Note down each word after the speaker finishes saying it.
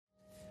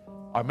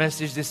Our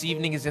message this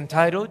evening is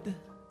entitled,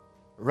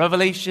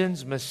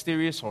 Revelation's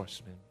Mysterious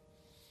Horseman.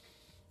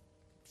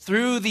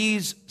 Through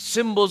these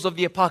symbols of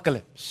the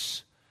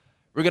apocalypse,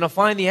 we're going to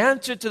find the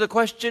answer to the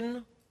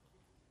question,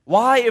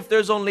 why, if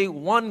there's only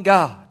one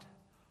God,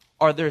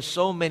 are there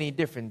so many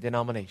different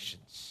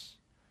denominations?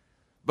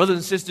 Brothers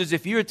and sisters,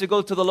 if you were to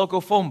go to the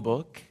local phone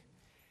book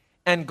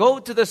and go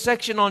to the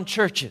section on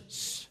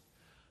churches,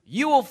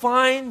 you will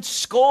find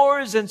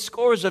scores and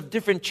scores of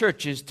different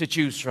churches to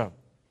choose from.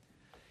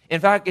 In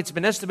fact, it's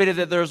been estimated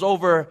that there's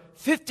over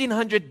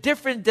 1,500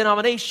 different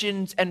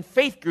denominations and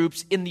faith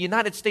groups in the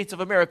United States of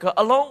America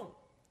alone.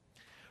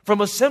 From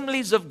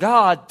Assemblies of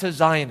God to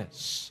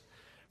Zionists,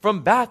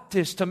 from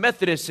Baptists to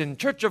Methodists and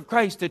Church of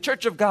Christ to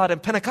Church of God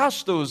and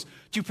Pentecostals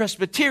to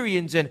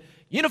Presbyterians and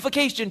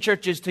Unification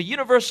churches to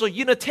Universal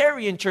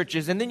Unitarian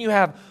churches. And then you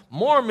have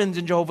Mormons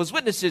and Jehovah's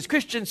Witnesses,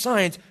 Christian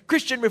Science,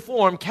 Christian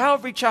Reform,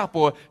 Calvary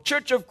Chapel,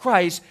 Church of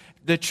Christ,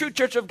 the True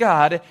Church of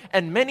God,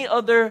 and many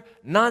other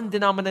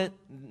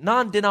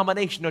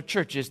non-denominational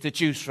churches to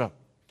choose from.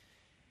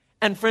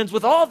 And friends,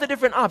 with all the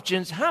different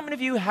options, how many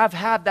of you have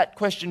had that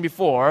question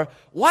before?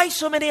 Why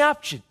so many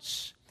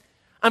options?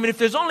 I mean, if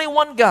there's only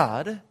one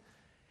God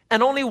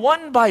and only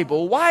one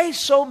Bible, why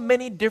so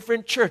many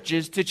different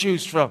churches to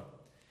choose from?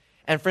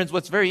 And friends,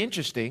 what's very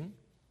interesting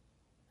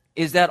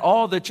is that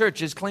all the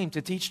churches claim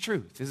to teach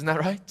truth. Isn't that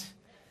right?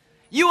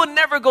 You will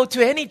never go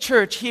to any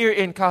church here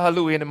in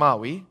Kahului and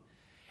Maui,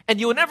 and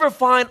you will never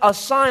find a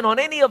sign on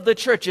any of the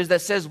churches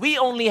that says we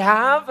only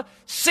have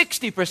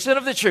 60%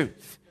 of the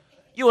truth.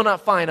 You will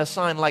not find a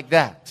sign like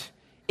that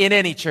in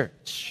any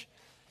church.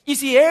 You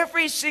see,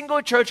 every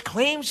single church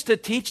claims to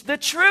teach the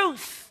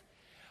truth.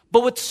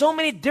 But with so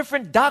many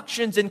different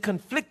doctrines and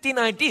conflicting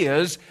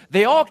ideas,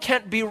 they all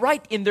can't be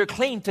right in their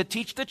claim to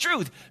teach the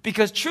truth.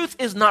 Because truth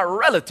is not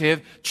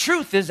relative,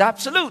 truth is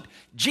absolute.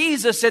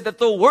 Jesus said that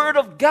the Word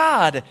of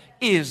God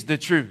is the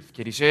truth.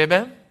 Can you say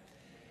amen?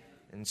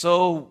 And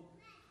so,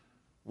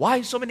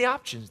 why so many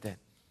options then?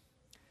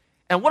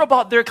 And what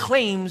about their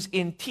claims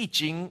in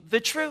teaching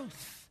the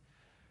truth?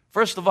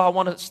 First of all, I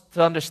want us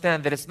to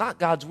understand that it's not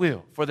God's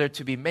will for there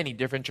to be many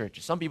different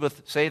churches. Some people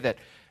say that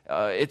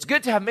it's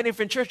good to have many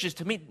different churches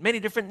to meet many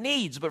different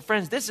needs. But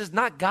friends, this is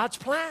not God's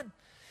plan.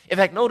 In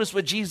fact, notice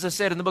what Jesus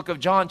said in the book of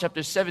John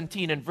chapter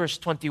 17 and verse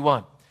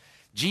 21.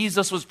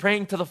 Jesus was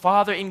praying to the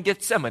Father in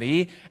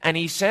Gethsemane, and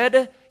he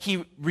said,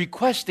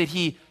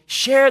 he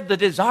shared the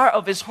desire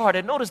of his heart.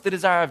 And notice the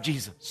desire of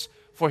Jesus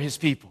for his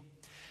people,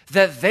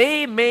 that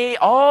they may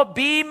all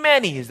be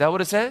many. Is that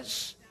what it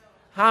says?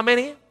 How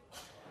many?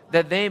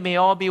 That they may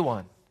all be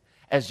one.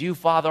 As you,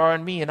 Father, are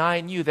in me and I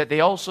in you, that they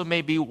also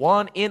may be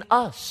one in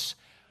us,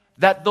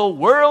 that the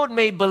world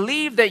may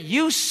believe that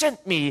you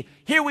sent me.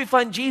 Here we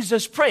find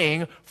Jesus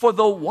praying for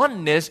the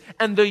oneness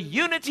and the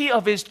unity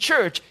of his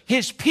church,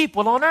 his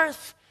people on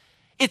earth.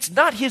 It's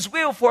not his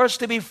will for us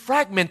to be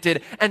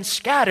fragmented and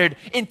scattered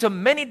into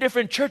many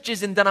different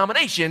churches and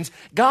denominations.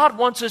 God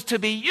wants us to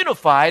be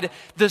unified,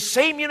 the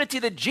same unity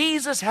that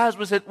Jesus has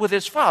with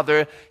his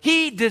Father.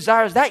 He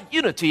desires that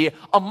unity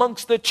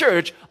amongst the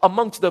church,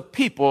 amongst the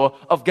people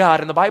of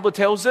God. And the Bible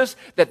tells us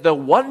that the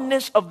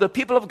oneness of the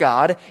people of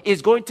God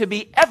is going to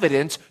be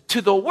evidence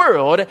to the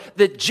world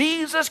that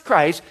Jesus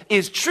Christ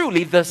is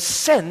truly the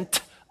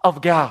sent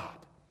of God.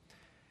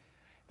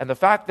 And the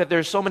fact that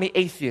there's so many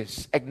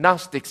atheists,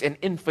 agnostics, and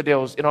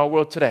infidels in our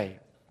world today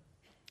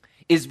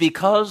is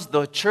because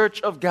the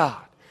church of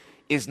God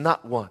is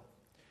not one.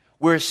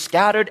 We're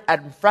scattered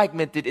and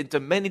fragmented into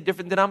many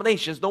different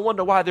denominations. No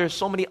wonder why there's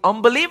so many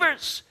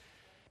unbelievers.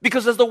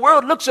 Because as the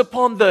world looks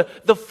upon the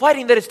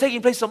fighting that is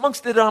taking place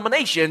amongst the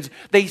denominations,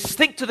 they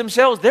think to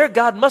themselves, their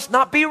God must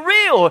not be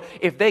real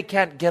if they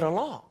can't get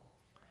along.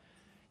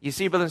 You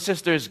see, brothers and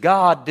sisters,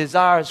 God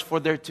desires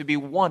for there to be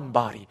one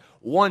body,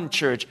 one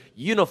church,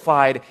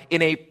 unified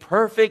in a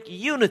perfect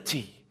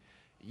unity.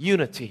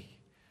 Unity,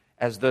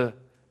 as the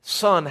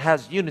Son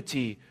has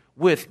unity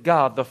with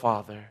God the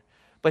Father.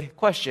 But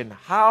question,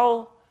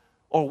 how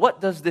or what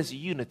does this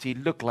unity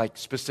look like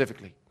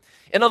specifically?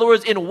 In other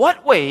words, in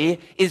what way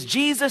is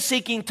Jesus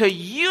seeking to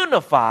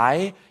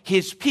unify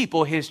his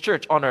people, his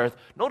church on earth?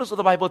 Notice what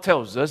the Bible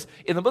tells us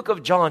in the book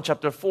of John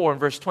chapter 4 and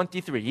verse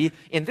 23.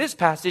 In this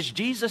passage,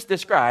 Jesus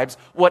describes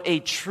what a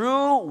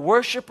true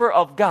worshiper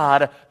of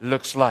God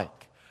looks like.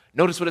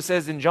 Notice what it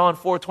says in John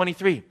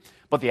 4:23.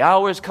 But the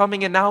hour is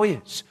coming and now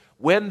is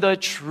when the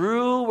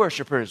true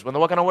worshipers,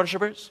 what kind of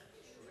worshipers?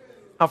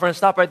 Now friends,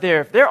 stop right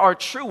there. If there are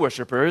true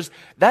worshipers,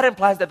 that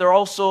implies that there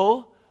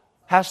also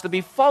has to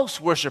be false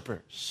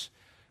worshipers.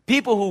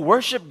 People who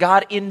worship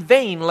God in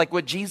vain, like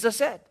what Jesus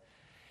said.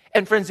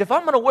 And friends, if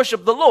I'm going to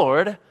worship the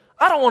Lord,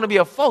 I don't want to be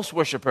a false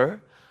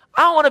worshiper.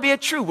 I want to be a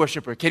true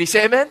worshiper. Can you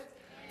say amen?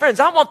 Friends,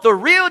 I want the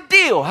real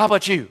deal. How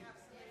about you?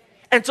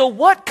 And so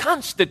what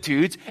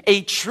constitutes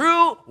a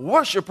true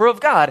worshiper of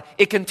God?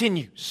 It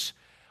continues.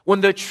 When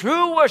the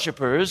true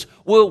worshipers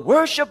will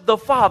worship the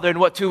Father in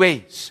what two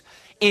ways?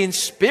 In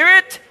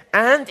spirit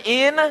and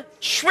in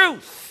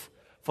truth.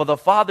 For the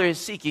Father is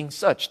seeking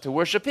such to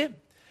worship him.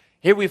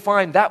 Here we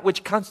find that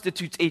which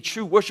constitutes a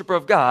true worshiper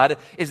of God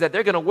is that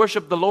they're going to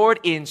worship the Lord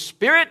in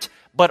spirit,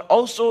 but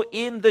also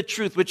in the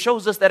truth, which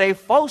shows us that a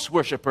false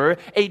worshiper,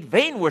 a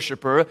vain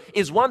worshiper,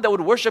 is one that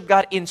would worship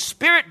God in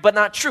spirit but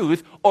not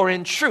truth, or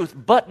in truth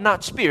but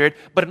not spirit.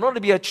 But in order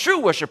to be a true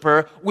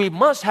worshiper, we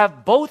must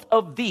have both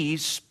of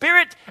these,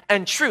 spirit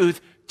and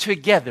truth,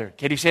 together.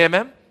 Can you say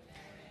amen?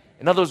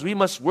 In other words, we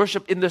must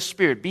worship in the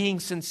Spirit, being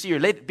sincere,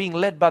 being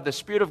led by the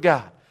Spirit of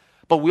God.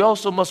 But we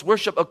also must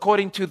worship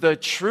according to the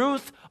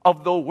truth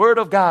of the Word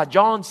of God.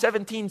 John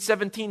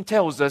 17:17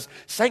 tells us,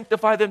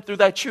 sanctify them through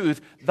thy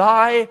truth.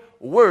 Thy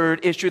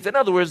word is truth. In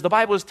other words, the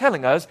Bible is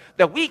telling us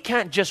that we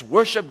can't just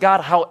worship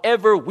God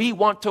however we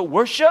want to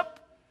worship.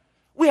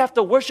 We have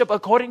to worship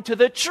according to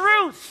the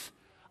truth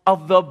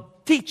of the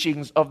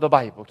teachings of the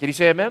Bible. Can you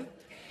say amen?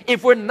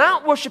 If we're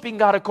not worshiping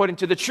God according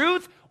to the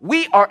truth,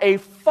 we are a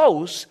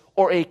false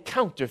or a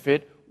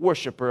counterfeit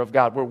worshiper of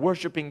God. We're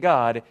worshiping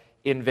God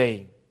in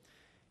vain.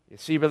 You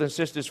see, brothers and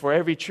sisters, for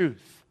every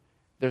truth,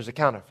 there's a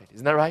counterfeit.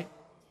 Isn't that right?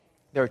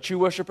 There are true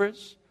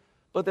worshipers,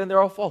 but then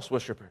there are false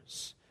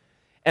worshipers.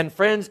 And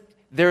friends,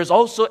 there's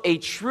also a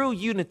true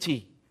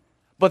unity,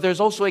 but there's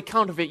also a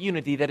counterfeit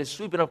unity that is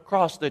sweeping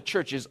across the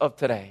churches of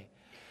today.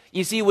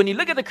 You see, when you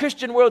look at the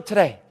Christian world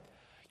today,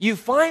 you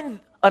find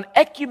an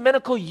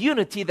ecumenical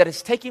unity that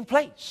is taking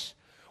place,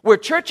 where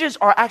churches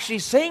are actually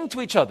saying to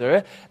each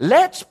other,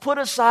 let's put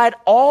aside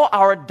all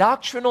our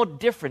doctrinal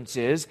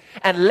differences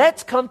and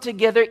let's come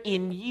together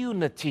in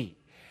unity.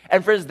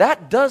 And friends,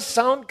 that does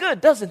sound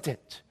good, doesn't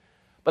it?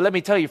 But let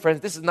me tell you,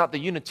 friends, this is not the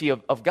unity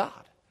of God.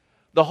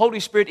 The Holy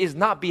Spirit is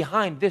not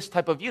behind this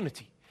type of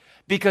unity.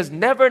 Because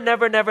never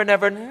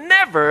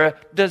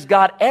does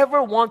God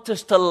ever want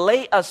us to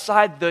lay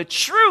aside the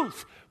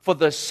truth for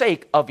the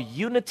sake of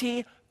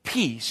unity,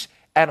 peace,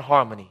 and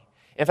harmony.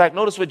 In fact,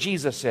 notice what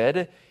Jesus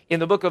said in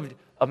the book of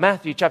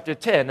Matthew chapter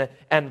 10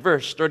 and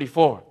verse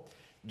 34.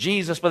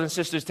 Jesus, brothers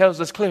and sisters,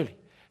 tells us clearly,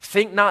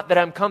 think not that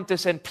I'm come to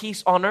send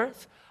peace on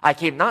earth. I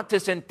came not to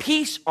send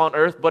peace on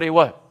earth, but a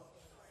what?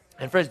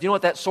 And friends, do you know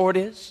what that sword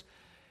is?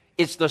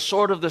 It's the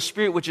sword of the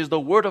Spirit, which is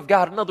the Word of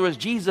God. In other words,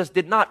 Jesus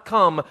did not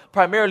come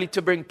primarily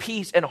to bring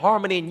peace and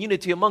harmony and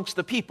unity amongst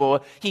the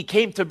people. He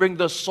came to bring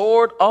the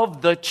sword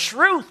of the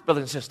truth,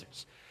 brothers and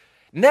sisters.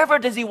 Never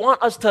does He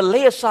want us to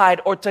lay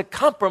aside or to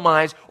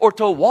compromise or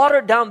to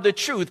water down the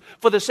truth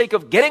for the sake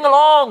of getting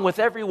along with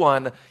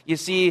everyone. You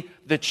see,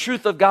 the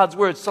truth of God's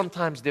Word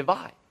sometimes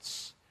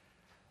divides.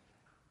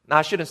 Now,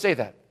 I shouldn't say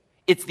that.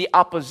 It's the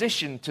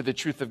opposition to the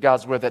truth of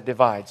God's Word that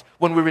divides.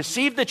 When we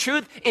receive the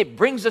truth, it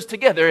brings us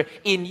together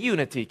in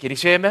unity. Can you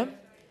say amen?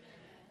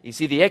 You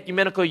see, the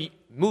ecumenical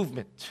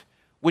movement,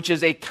 which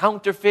is a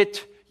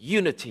counterfeit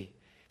unity,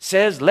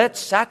 says, let's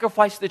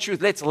sacrifice the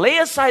truth. Let's lay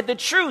aside the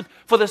truth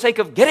for the sake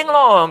of getting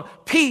along,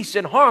 peace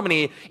and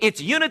harmony. It's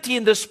unity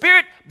in the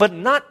Spirit, but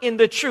not in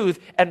the truth.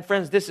 And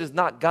friends, this is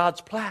not God's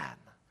plan.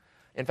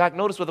 In fact,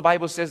 notice what the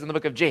Bible says in the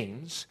book of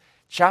James,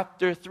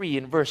 chapter 3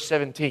 and verse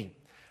 17.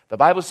 The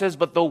Bible says,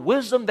 but the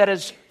wisdom that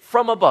is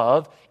from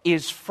above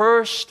is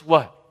first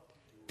what?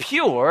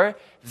 Pure,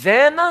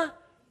 then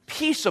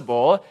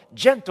peaceable,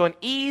 gentle, and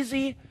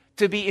easy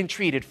to be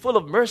entreated, full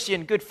of mercy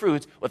and good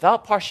fruits,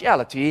 without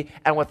partiality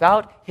and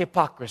without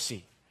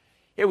hypocrisy.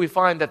 Here we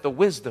find that the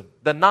wisdom,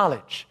 the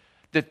knowledge,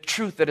 the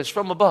truth that is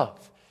from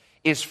above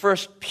is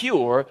first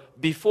pure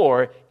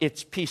before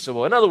it's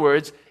peaceable. In other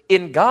words,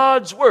 in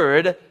God's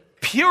Word,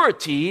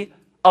 purity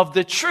of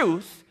the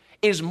truth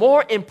is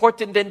more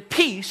important than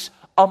peace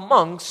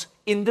amongst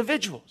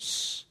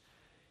individuals.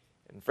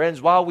 And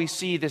friends, while we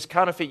see this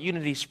counterfeit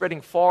unity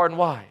spreading far and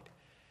wide,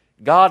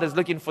 God is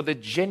looking for the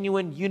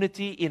genuine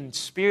unity in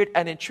spirit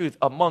and in truth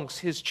amongst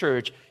His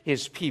church,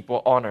 His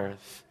people on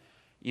earth.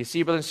 You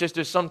see, brothers and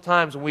sisters,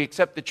 sometimes when we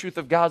accept the truth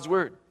of God's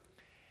Word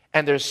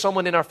and there's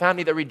someone in our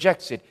family that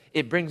rejects it,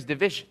 it brings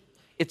division.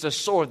 It's a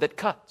sword that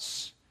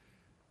cuts.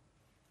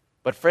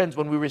 But friends,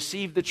 when we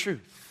receive the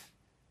truth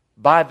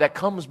that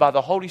comes by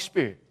the Holy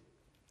Spirit,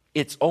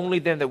 it's only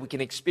then that we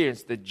can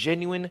experience the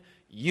genuine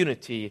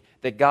unity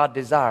that God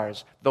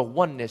desires, the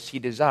oneness He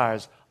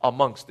desires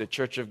amongst the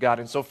church of God.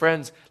 And so,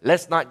 friends,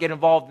 let's not get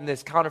involved in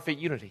this counterfeit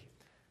unity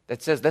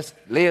that says let's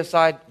lay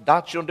aside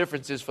doctrinal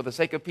differences for the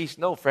sake of peace.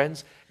 No,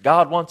 friends,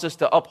 God wants us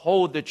to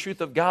uphold the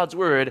truth of God's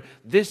Word.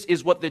 This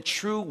is what the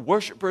true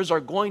worshipers are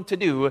going to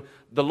do.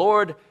 The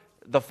Lord,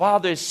 the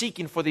Father, is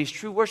seeking for these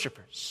true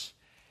worshipers.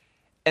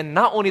 And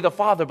not only the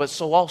Father, but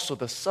so also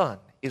the Son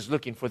is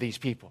looking for these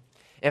people.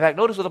 In fact,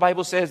 notice what the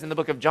Bible says in the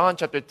book of John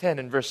chapter 10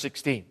 and verse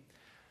 16.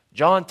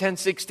 John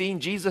 10:16,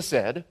 Jesus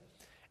said,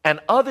 and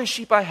other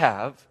sheep I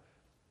have,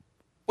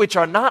 which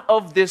are not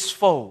of this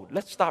fold.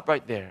 Let's stop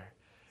right there.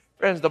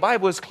 Friends, the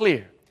Bible is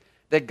clear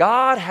that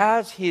God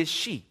has His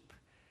sheep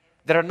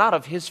that are not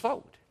of His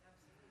fold.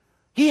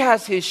 He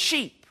has His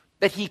sheep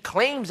that He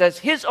claims as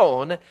His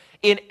own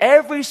in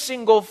every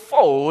single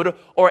fold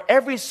or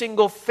every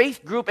single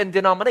faith group and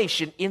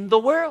denomination in the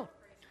world.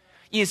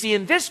 You see,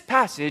 in this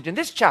passage, in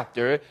this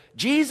chapter,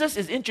 Jesus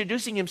is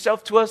introducing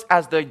Himself to us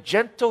as the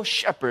gentle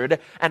shepherd,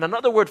 and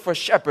another word for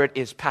shepherd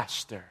is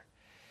pastor.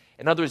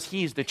 In other words,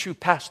 he's the true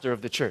pastor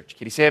of the church.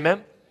 Can you say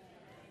amen?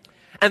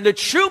 And the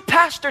true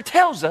pastor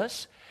tells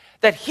us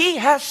that he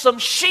has some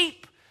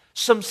sheep,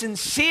 some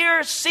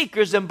sincere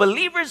seekers and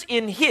believers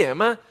in him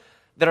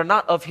that are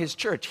not of his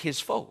church, his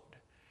fold.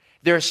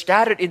 They're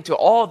scattered into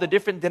all the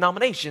different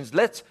denominations.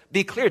 Let's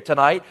be clear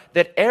tonight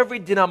that every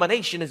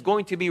denomination is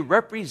going to be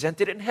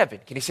represented in heaven.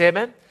 Can you say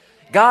amen?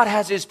 God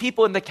has his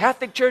people in the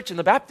Catholic Church, in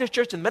the Baptist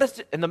Church, in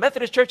the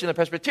Methodist Church, in the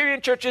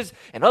Presbyterian churches,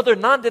 and other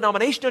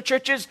non-denominational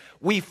churches.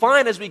 We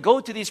find as we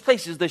go to these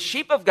places the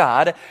sheep of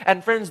God.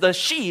 And friends, the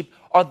sheep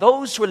are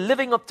those who are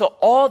living up to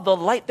all the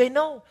light they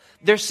know.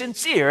 They're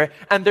sincere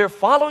and they're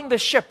following the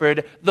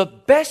shepherd the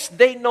best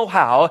they know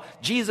how.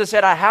 Jesus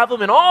said, I have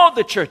them in all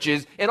the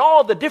churches, in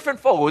all the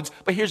different folds.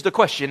 But here's the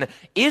question.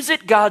 Is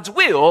it God's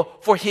will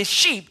for his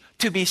sheep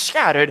to be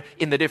scattered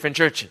in the different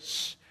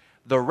churches?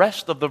 The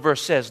rest of the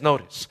verse says,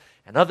 notice,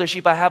 and other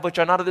sheep I have which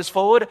are not of this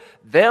fold,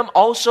 them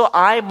also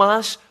I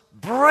must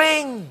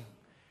bring,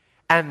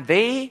 and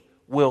they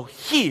will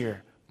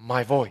hear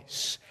my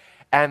voice.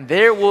 And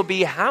there will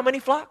be how many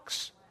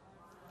flocks?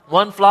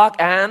 One flock.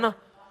 And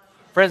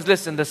friends,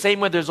 listen, the same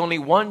way there's only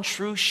one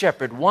true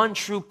shepherd, one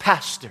true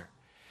pastor.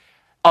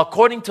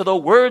 According to the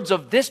words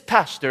of this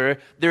pastor,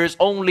 there is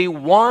only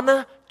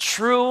one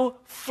true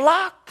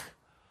flock,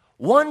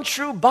 one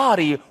true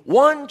body,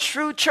 one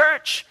true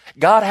church.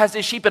 God has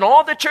his sheep in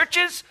all the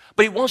churches,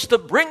 but he wants to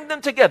bring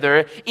them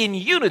together in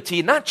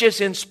unity, not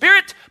just in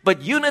spirit,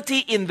 but unity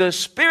in the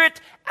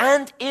spirit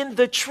and in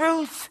the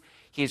truth.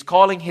 He's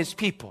calling his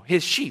people,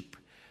 his sheep,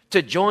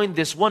 to join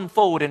this one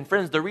fold. And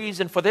friends, the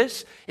reason for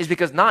this is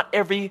because not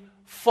every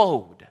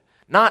fold,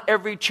 not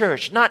every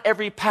church, not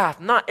every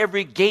path, not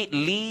every gate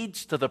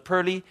leads to the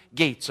pearly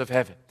gates of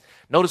heaven.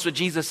 Notice what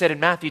Jesus said in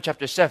Matthew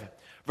chapter 7,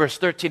 verse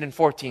 13 and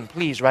 14.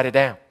 Please write it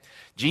down.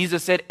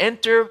 Jesus said,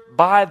 enter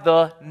by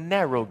the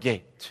narrow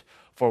gate.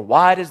 For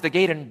wide is the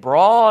gate and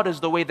broad is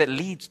the way that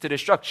leads to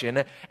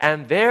destruction,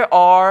 and there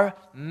are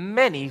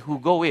many who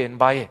go in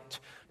by it.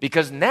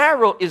 Because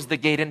narrow is the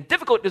gate and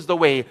difficult is the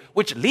way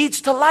which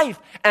leads to life,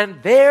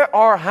 and there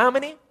are how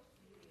many?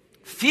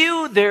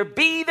 Few there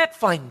be that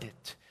find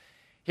it.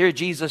 Here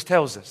Jesus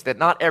tells us that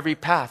not every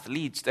path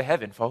leads to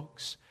heaven,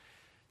 folks.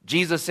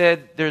 Jesus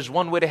said there's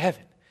one way to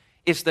heaven.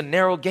 It's the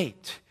narrow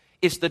gate.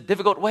 It's the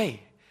difficult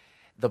way.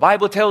 The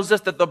Bible tells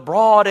us that the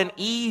broad and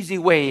easy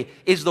way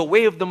is the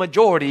way of the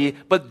majority,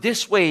 but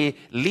this way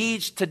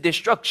leads to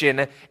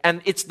destruction.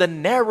 And it's the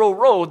narrow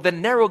road, the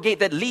narrow gate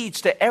that leads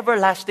to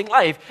everlasting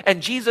life.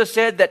 And Jesus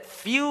said that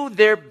few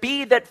there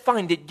be that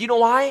find it. Do you know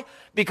why?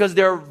 Because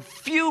there are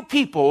few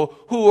people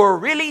who are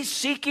really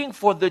seeking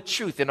for the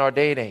truth in our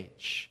day and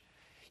age.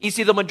 You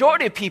see, the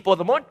majority of people,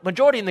 the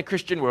majority in the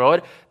Christian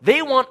world,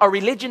 they want a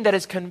religion that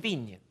is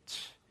convenient,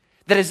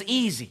 that is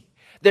easy,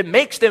 that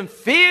makes them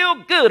feel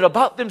good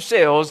about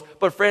themselves.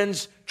 But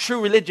friends,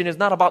 true religion is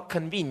not about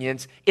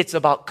convenience. It's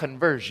about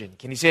conversion.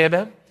 Can you say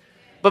amen?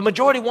 But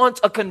majority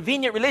wants a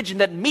convenient religion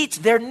that meets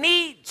their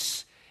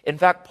needs. In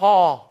fact,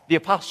 Paul, the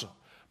apostle,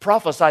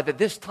 prophesied that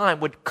this time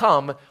would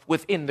come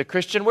within the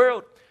Christian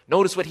world.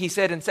 Notice what he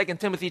said in 2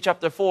 Timothy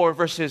chapter 4,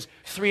 verses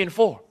 3 and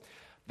 4.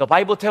 The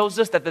Bible tells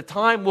us that the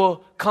time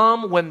will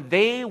come when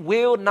they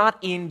will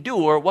not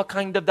endure what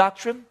kind of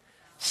doctrine?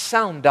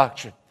 Sound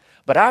doctrine.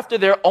 But after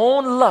their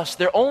own lust,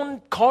 their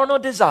own carnal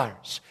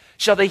desires,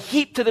 shall they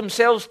heap to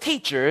themselves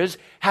teachers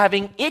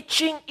having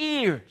itching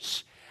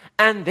ears.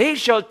 And they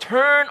shall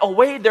turn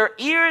away their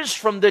ears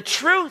from the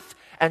truth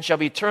and shall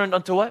be turned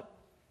unto what?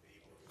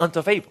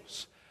 Unto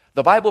fables.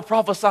 The Bible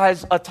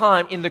prophesies a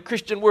time in the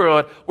Christian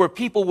world where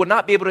people will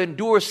not be able to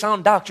endure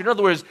sound doctrine. In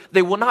other words,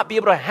 they will not be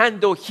able to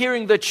handle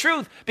hearing the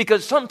truth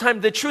because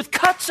sometimes the truth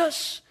cuts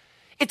us.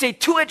 It's a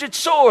two-edged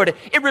sword.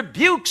 It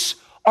rebukes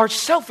our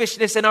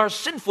selfishness and our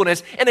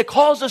sinfulness, and it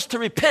calls us to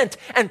repent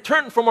and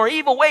turn from our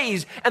evil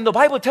ways. And the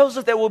Bible tells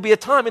us there will be a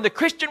time in the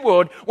Christian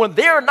world when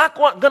they're not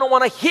going to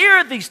want to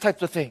hear these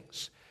types of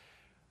things.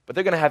 But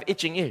they're going to have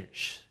itching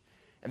ears.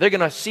 And they're going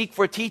to seek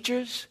for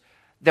teachers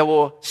that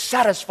will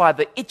satisfy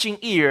the itching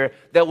ear,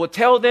 that will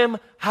tell them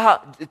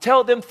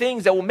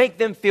things that will make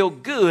them feel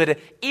good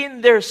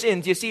in their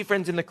sins. You see,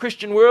 friends, in the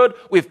Christian world,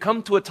 we've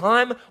come to a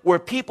time where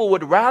people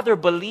would rather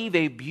believe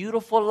a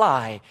beautiful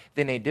lie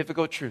than a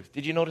difficult truth.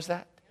 Did you notice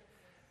that?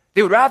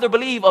 They would rather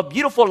believe a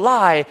beautiful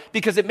lie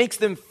because it makes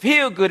them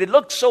feel good. It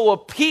looks so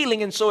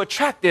appealing and so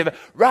attractive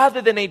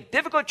rather than a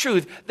difficult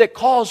truth that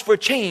calls for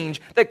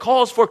change, that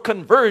calls for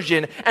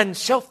conversion and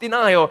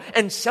self-denial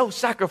and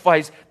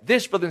self-sacrifice.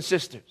 This, brothers and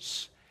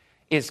sisters,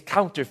 is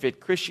counterfeit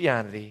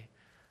Christianity.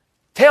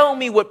 Tell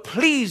me what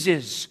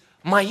pleases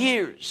my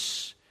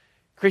ears.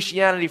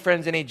 Christianity,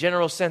 friends, in a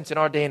general sense in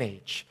our day and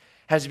age,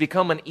 has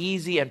become an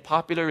easy and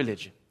popular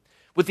religion.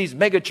 With these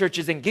mega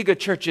churches and giga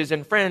churches,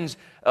 and friends,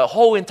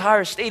 whole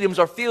entire stadiums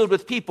are filled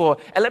with people.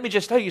 And let me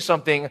just tell you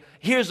something.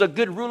 Here's a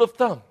good rule of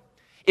thumb.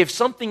 If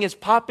something is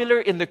popular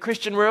in the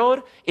Christian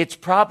world, it's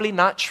probably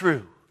not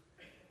true.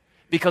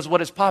 Because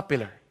what is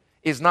popular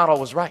is not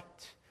always right.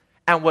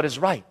 And what is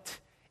right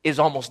is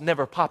almost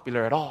never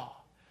popular at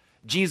all.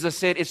 Jesus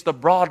said it's the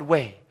broad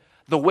way,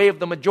 the way of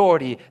the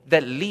majority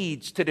that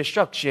leads to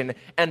destruction.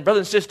 And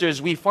brothers and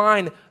sisters, we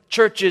find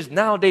churches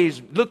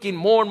nowadays looking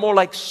more and more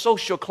like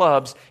social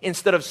clubs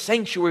instead of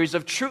sanctuaries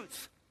of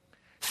truth.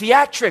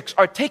 Theatrics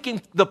are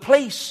taking the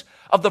place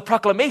of the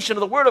proclamation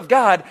of the Word of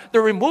God.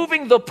 They're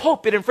removing the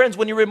pulpit. And friends,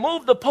 when you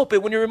remove the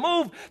pulpit, when you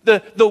remove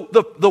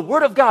the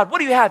Word of God, what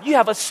do you have? You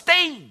have a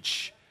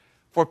stage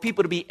for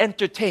people to be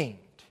entertained.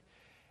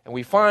 And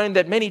we find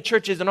that many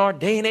churches in our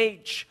day and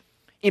age,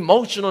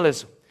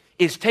 emotionalism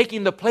is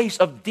taking the place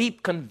of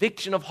deep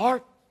conviction of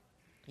heart.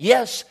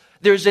 Yes,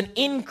 there's an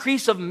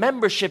increase of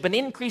membership, an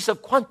increase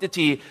of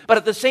quantity, but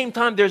at the same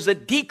time, there's a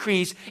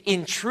decrease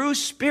in true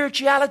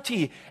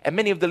spirituality. And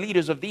many of the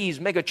leaders of these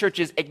mega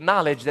churches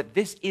acknowledge that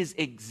this is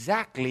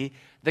exactly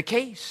the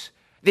case.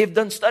 They've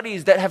done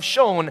studies that have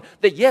shown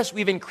that yes,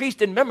 we've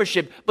increased in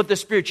membership, but the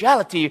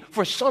spirituality,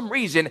 for some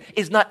reason,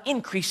 is not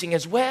increasing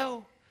as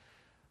well.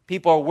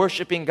 People are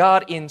worshiping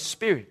God in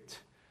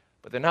spirit,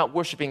 but they're not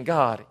worshiping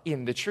God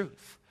in the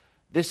truth.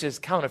 This is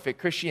counterfeit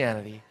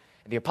Christianity.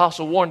 And the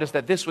apostle warned us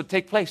that this would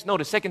take place.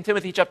 Notice 2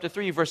 Timothy chapter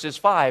 3, verses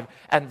 5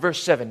 and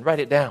verse 7. Write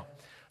it down.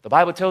 The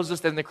Bible tells us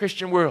that in the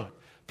Christian world,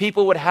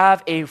 people would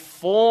have a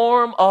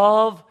form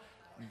of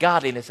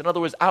godliness. In other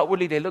words,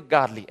 outwardly they look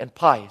godly and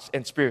pious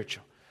and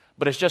spiritual.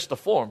 But it's just a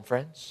form,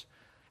 friends.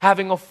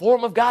 Having a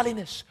form of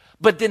godliness,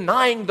 but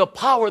denying the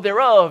power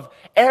thereof,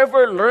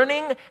 ever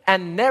learning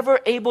and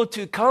never able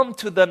to come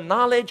to the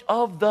knowledge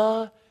of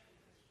the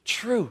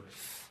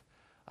truth.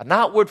 An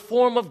outward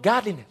form of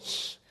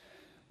godliness,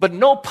 but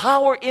no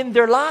power in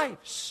their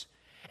lives.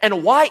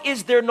 And why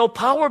is there no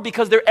power?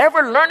 Because they're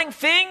ever learning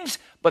things,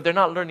 but they're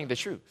not learning the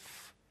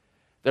truth.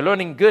 They're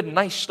learning good,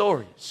 nice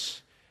stories.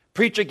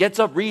 Preacher gets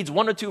up, reads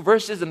 1 or 2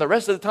 verses, and the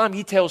rest of the time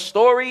he tells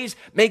stories,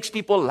 makes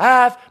people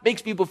laugh,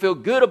 makes people feel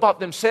good about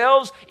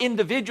themselves.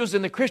 Individuals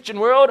in the Christian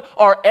world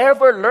are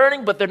ever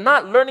learning, but they're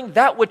not learning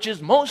that which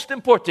is most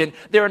important.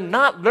 They're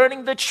not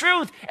learning the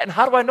truth. And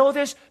how do I know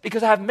this?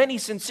 Because I have many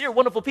sincere,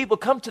 wonderful people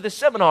come to this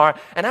seminar,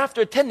 and after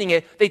attending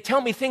it, they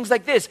tell me things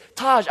like this: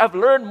 Taj, I've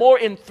learned more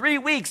in 3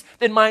 weeks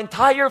than my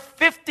entire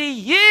 50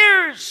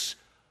 years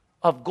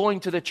of going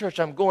to the church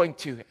I'm going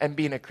to and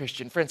being a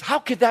Christian. Friends, how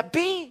could that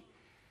be?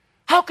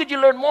 How could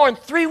you learn more in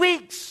 3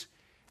 weeks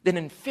than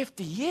in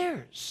 50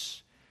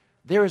 years?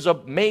 There is a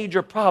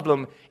major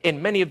problem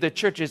in many of the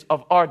churches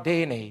of our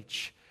day and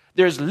age.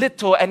 There's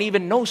little and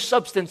even no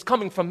substance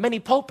coming from many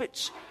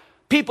pulpits.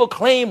 People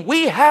claim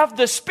we have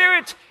the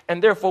Spirit,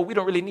 and therefore we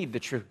don't really need the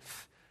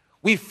truth.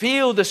 We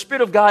feel the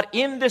Spirit of God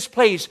in this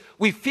place.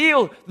 We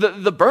feel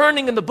the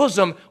burning in the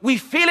bosom. We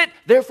feel it,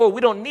 therefore we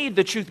don't need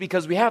the truth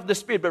because we have the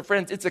Spirit. But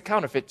friends, it's a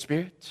counterfeit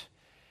spirit.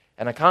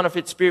 And a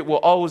counterfeit spirit will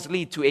always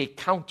lead to a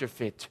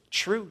counterfeit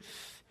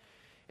truth.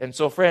 And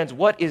so, friends,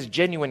 what is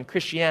genuine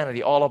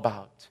Christianity all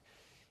about?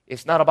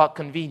 It's not about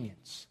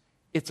convenience.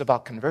 It's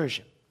about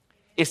conversion.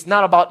 It's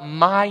not about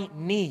my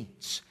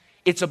needs.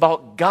 It's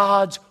about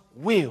God's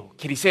will.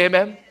 Can you say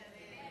amen? Amen.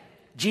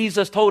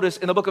 Jesus told us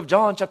in the book of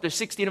John, chapter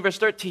 16 and verse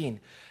 13,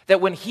 that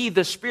when He,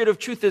 the Spirit of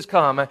truth, is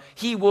come,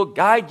 He will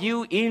guide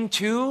you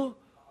into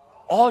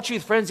all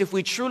truth. Friends, if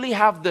we truly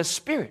have the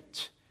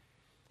Spirit,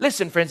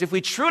 listen, friends, if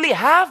we truly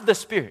have the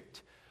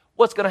Spirit,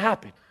 what's going to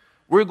happen?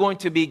 We're going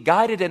to be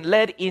guided and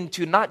led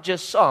into not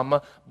just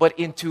some, but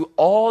into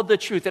all the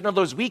truth. In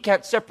other words, we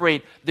can't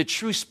separate the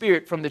true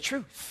spirit from the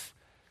truth.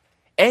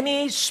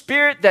 Any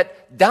spirit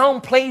that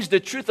downplays the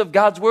truth of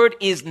God's word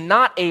is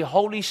not a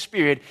Holy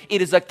Spirit.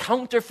 It is a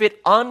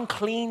counterfeit,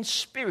 unclean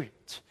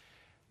spirit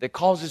that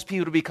causes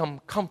people to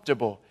become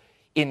comfortable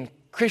in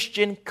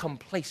Christian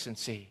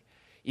complacency.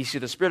 You see,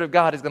 the Spirit of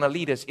God is going to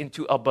lead us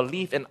into a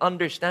belief and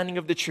understanding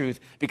of the truth,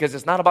 because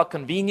it's not about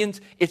convenience,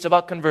 it's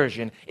about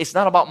conversion. It's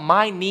not about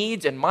my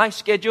needs and my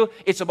schedule,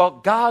 it's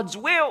about God's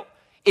will.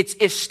 It's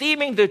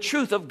esteeming the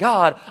truth of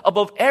God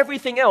above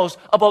everything else,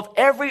 above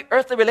every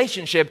earthly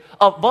relationship,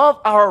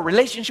 above our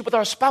relationship with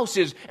our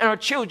spouses and our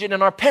children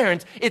and our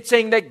parents. It's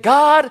saying that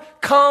God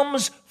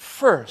comes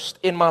first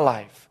in my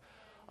life,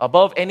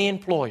 above any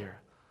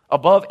employer,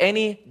 above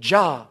any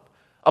job,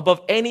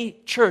 above any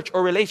church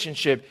or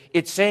relationship.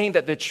 It's saying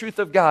that the truth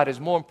of God is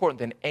more important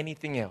than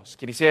anything else.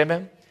 Can you say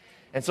amen?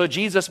 And so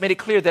Jesus made it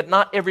clear that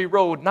not every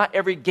road, not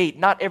every gate,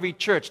 not every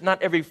church,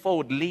 not every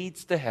fold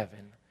leads to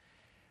heaven.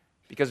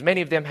 Because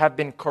many of them have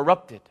been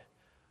corrupted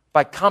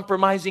by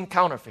compromising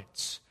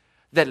counterfeits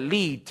that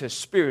lead to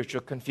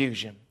spiritual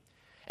confusion.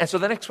 And so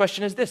the next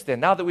question is this then.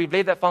 Now that we've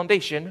laid that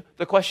foundation,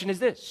 the question is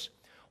this: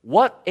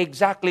 what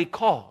exactly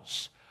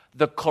caused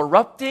the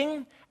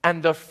corrupting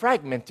and the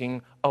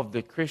fragmenting of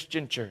the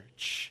Christian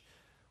church?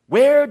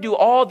 Where do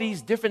all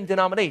these different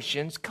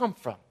denominations come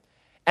from?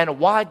 And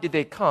why did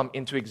they come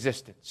into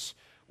existence?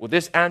 Well,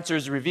 this answer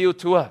is revealed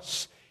to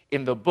us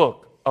in the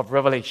book of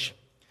Revelation.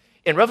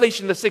 In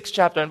Revelation, the 6th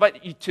chapter, I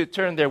invite you to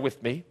turn there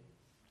with me.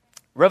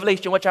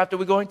 Revelation, what chapter are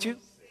we going to?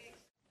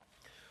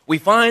 We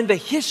find the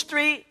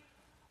history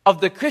of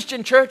the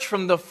Christian church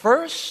from the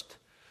 1st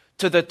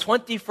to the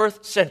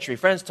 21st century.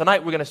 Friends,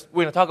 tonight we're going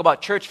to talk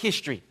about church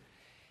history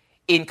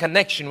in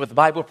connection with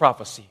Bible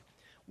prophecy,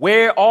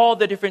 where all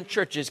the different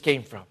churches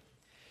came from.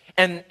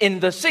 And in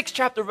the 6th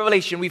chapter of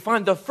Revelation, we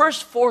find the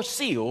first 4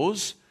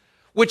 seals,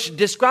 which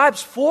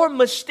describes 4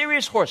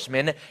 mysterious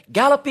horsemen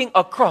galloping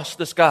across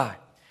the sky.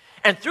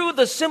 And through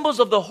the symbols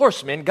of the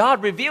horsemen,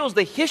 God reveals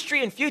the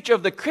history and future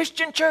of the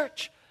Christian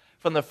church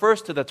from the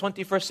 1st to the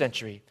 21st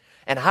century,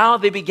 and how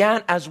they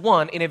began as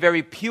one in a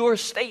very pure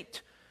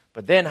state,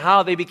 but then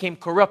how they became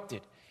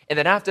corrupted, and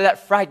then after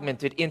that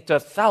fragmented into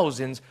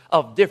thousands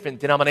of different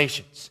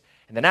denominations.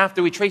 And then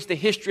after we trace the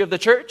history of the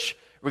church,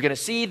 we're going to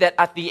see that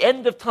at the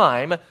end of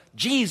time,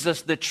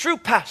 Jesus, the true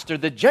pastor,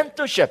 the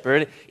gentle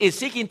shepherd, is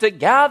seeking to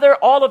gather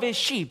all of his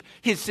sheep,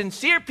 his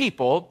sincere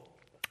people,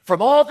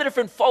 from all the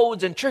different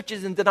folds and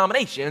churches and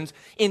denominations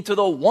into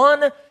the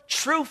one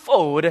true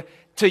fold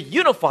to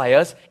unify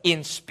us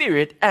in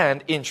spirit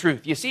and in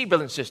truth. You see,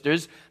 brothers and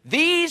sisters,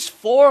 these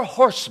 4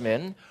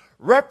 horsemen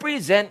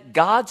represent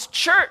God's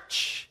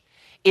church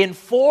in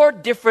 4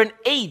 different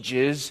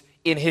ages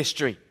in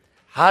history.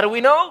 How do we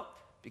know?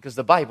 Because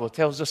the Bible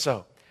tells us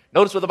so.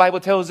 Notice what the Bible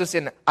tells us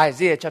in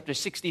Isaiah chapter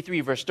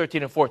 63, verse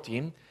 13 and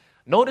 14.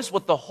 Notice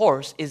what the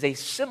horse is a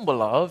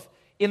symbol of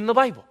in the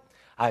Bible.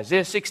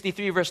 Isaiah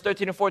 63, verse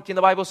 13 and 14,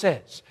 the Bible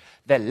says,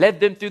 that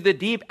led them through the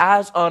deep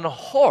as an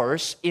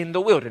horse in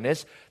the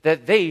wilderness,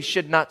 that they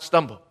should not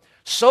stumble.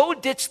 So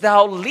didst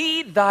thou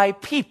lead thy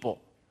people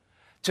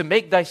to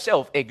make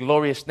thyself a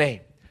glorious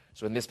name.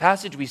 So in this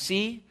passage we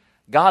see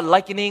God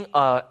likening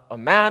a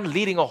man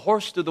leading a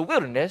horse through the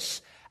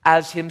wilderness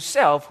as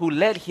himself who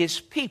led his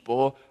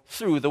people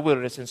through the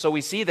wilderness. And so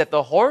we see that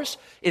the horse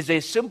is a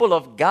symbol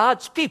of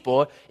God's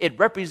people. It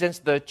represents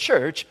the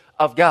church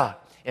of God.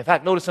 In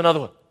fact, notice another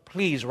one.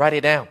 Please write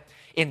it down.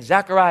 In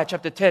Zechariah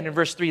chapter 10 and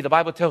verse 3, the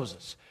Bible tells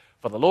us,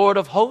 for the Lord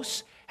of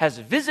hosts has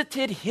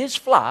visited his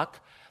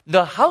flock,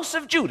 the house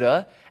of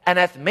Judah, and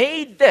hath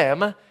made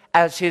them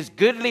as his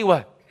goodly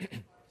what?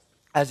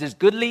 As his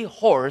goodly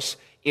horse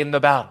in the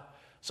battle.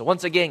 So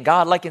once again,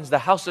 God likens the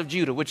house of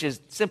Judah, which is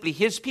simply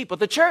his people,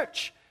 the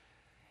church.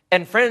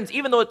 And friends,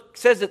 even though it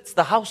says it's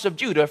the house of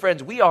Judah,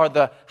 friends, we are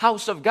the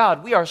house of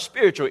God. We are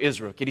spiritual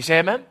Israel. Can you say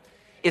amen?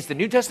 It's the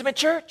New Testament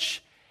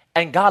church.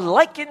 And God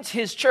likens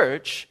his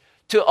church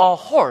to a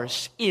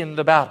horse in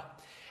the battle.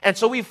 And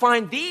so we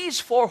find these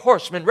 4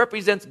 horsemen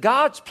represents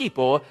God's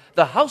people,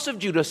 the house of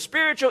Judah,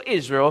 spiritual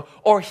Israel,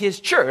 or his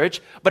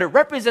church, but it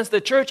represents the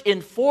church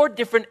in 4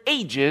 different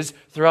ages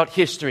throughout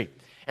history.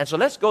 And so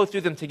let's go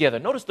through them together.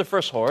 Notice the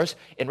first horse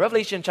in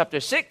Revelation chapter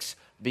 6,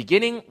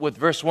 beginning with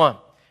verse 1.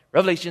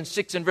 Revelation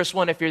 6 and verse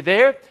 1, if you're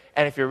there,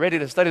 and if you're ready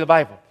to study the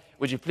Bible,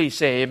 would you please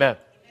say amen?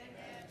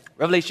 Amen.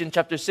 Revelation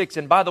chapter 6,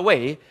 and by the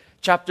way,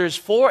 chapters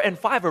 4 and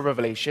 5 of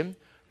Revelation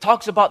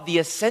talks about the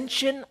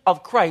ascension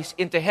of Christ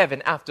into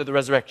heaven after the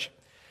resurrection.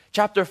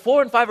 Chapter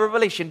 4 and 5 of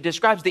Revelation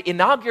describes the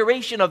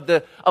inauguration of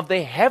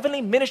the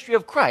heavenly ministry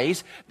of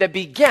Christ that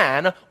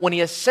began when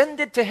he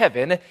ascended to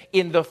heaven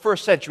in the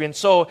 1st century. And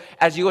so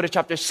as you go to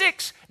chapter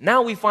 6,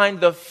 now we find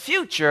the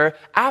future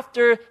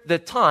after the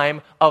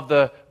time of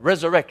the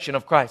resurrection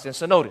of Christ. And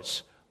so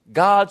notice,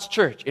 God's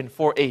church in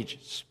 4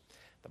 ages.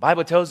 The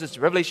Bible tells us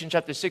in Revelation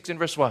chapter 6 and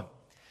verse 1,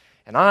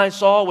 and I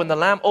saw when the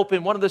Lamb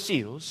opened one of the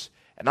seals,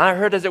 and I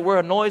heard as it were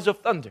a noise of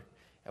thunder,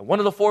 and one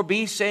of the 4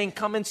 beasts saying,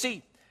 come and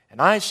see.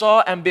 And I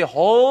saw, and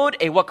behold,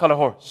 a what color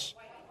horse?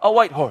 A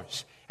white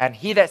horse. And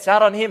he that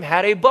sat on him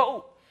had a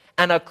bow,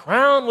 and a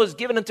crown was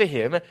given unto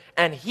him,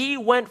 and he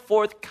went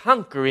forth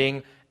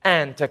conquering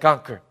and to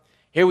conquer.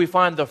 Here we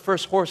find the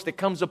first horse that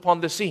comes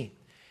upon the scene.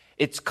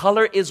 Its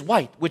color is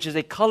white, which is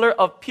a color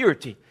of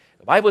purity.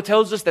 The Bible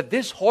tells us that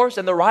this horse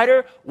and the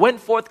rider went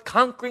forth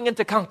conquering and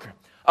to conquer.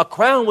 A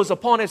crown was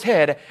upon his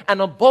head, and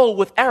a bow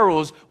with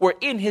arrows were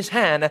in his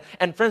hand.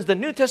 And friends, the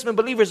New Testament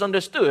believers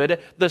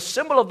understood the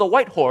symbol of the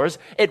white horse.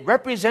 It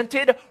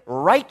represented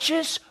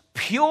righteous,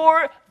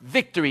 pure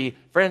victory.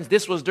 Friends,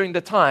 this was during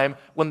the time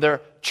when the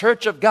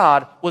church of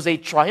God was a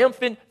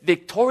triumphant,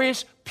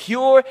 victorious,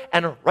 pure,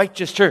 and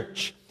righteous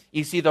church.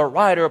 You see, the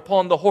rider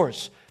upon the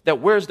horse that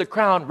wears the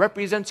crown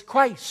represents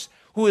Christ,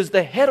 who is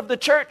the head of the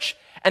church.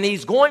 And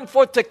he's going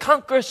forth to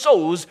conquer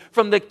souls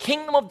from the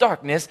kingdom of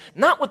darkness,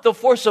 not with the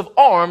force of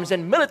arms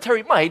and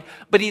military might,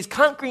 but he's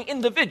conquering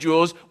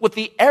individuals with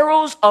the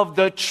arrows of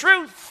the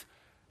truth,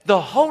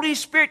 the Holy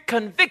Spirit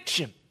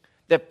conviction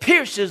that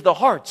pierces the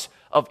hearts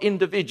of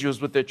individuals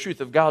with the truth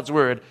of God's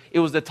word. It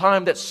was the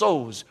time that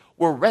souls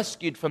were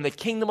rescued from the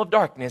kingdom of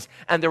darkness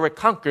and they were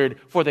conquered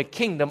for the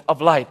kingdom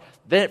of light.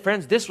 Then,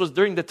 friends, this was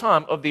during the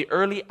time of the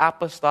early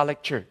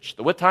apostolic church.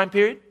 The what time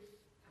period?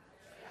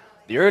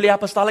 The early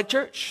apostolic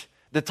church.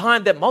 The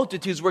time that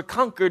multitudes were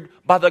conquered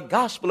by the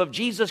gospel of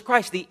Jesus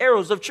Christ, the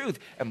arrows of truth.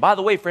 And by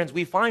the way, friends,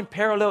 we find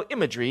parallel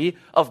imagery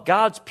of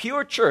God's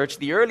pure church,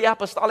 the early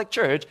apostolic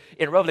church,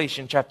 in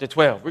Revelation chapter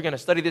 12. We're going to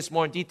study this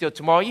more in detail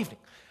tomorrow evening.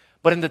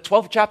 But in the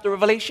 12th chapter of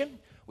Revelation,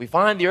 we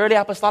find the early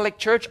apostolic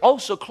church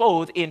also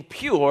clothed in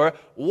pure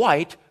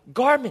white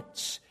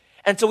garments.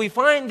 And so we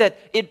find that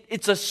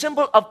it's a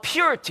symbol of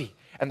purity.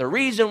 And the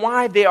reason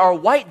why they are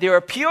white, they are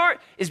pure,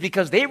 is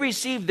because they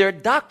received their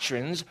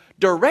doctrines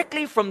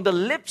directly from the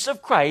lips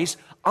of Christ,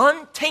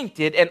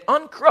 untainted and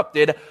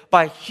uncorrupted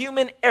by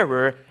human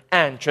error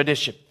and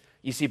tradition.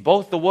 You see,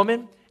 both the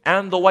woman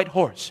and the white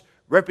horse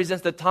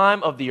represents the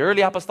time of the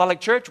early apostolic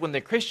church when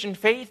the Christian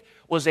faith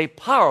was a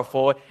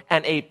powerful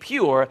and a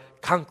pure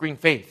conquering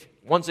faith.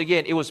 Once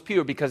again, it was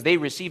pure because they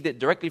received it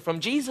directly from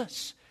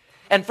Jesus.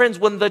 And friends,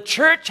 when the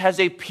church has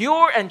a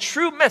pure and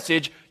true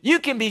message, you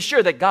can be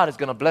sure that God is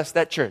going to bless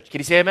that church. Can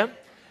you say amen?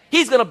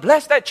 He's going to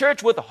bless that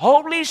church with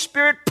Holy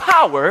Spirit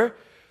power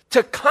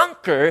to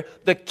conquer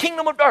the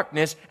kingdom of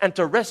darkness and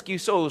to rescue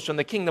souls from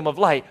the kingdom of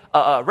light,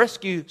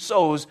 rescue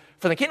souls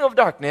from the kingdom of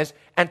darkness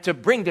and to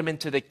bring them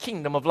into the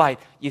kingdom of light.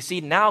 You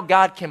see, now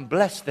God can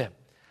bless them.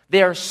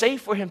 They are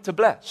safe for Him to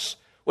bless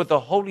with the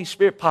Holy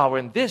Spirit power.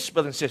 And this,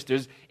 brothers and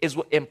sisters, is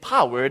what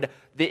empowered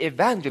the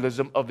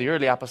evangelism of the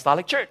early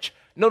apostolic church.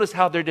 Notice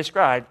how they're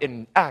described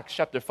in Acts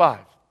chapter 5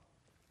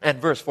 and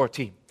verse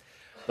 14.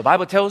 The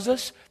Bible tells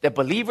us that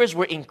believers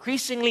were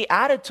increasingly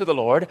added to the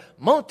Lord,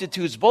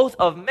 multitudes both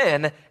of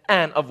men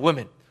and of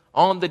women.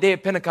 On the day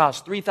of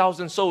Pentecost,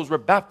 3,000 souls were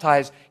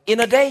baptized in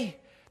a day.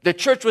 The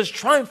church was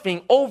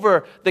triumphing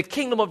over the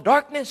kingdom of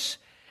darkness.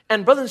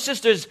 And brothers and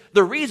sisters,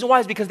 the reason why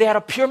is because they had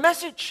a pure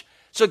message.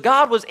 So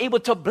God was able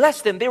to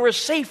bless them. They were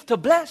safe to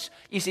bless.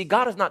 You see,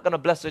 God is not going to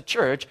bless a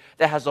church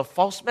that has a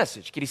false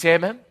message. Can you say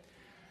amen?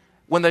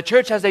 When the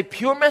church has a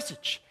pure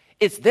message,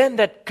 it's then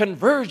that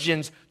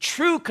conversions,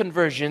 true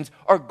conversions,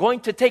 are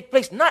going to take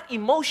place. Not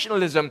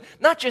emotionalism,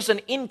 not just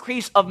an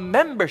increase of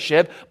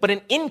membership, but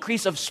an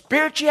increase of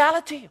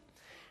spirituality.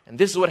 And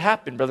this is what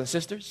happened, brothers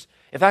and sisters.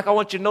 In fact, I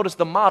want you to notice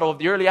the motto of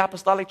the early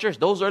apostolic church.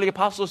 Those early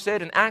apostles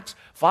said in Acts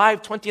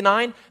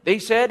 5:29, they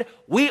said,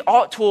 we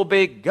ought to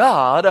obey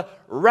God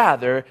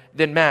rather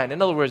than man.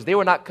 In other words, they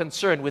were not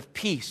concerned with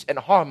peace and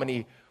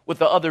harmony with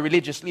the other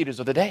religious leaders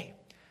of the day.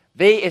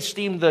 They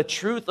esteemed the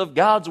truth of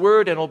God's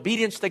word and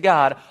obedience to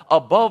God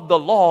above the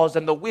laws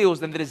and the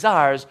wills and the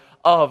desires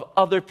of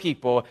other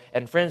people.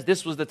 And friends,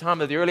 this was the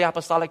time of the early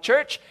apostolic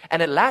church,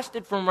 and it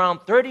lasted from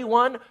around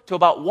 31 to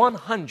about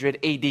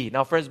 100 AD.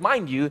 Now, friends,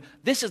 mind you,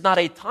 this is not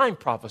a time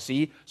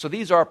prophecy, so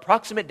these are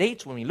approximate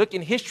dates. When we look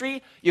in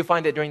history, you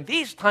find that during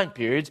these time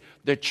periods,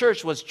 the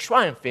church was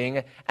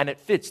triumphing, and it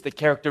fits the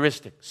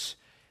characteristics.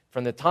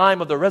 From the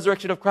time of the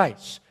resurrection of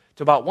Christ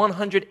to about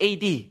 100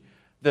 AD,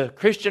 the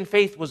Christian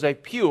faith was a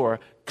pure,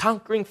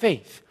 conquering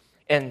faith.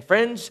 And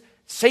friends,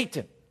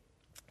 Satan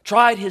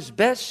tried his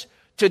best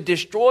to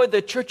destroy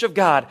the church of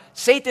God.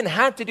 Satan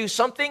had to do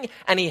something,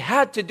 and he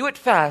had to do it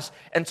fast.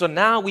 And so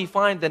now we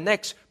find the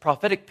next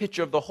prophetic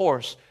picture of the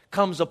horse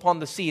comes upon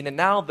the scene. And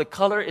now the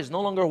color is no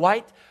longer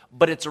white,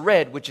 but it's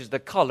red, which is the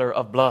color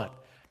of blood.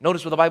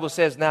 Notice what the Bible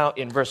says now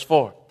in verse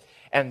 4.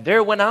 And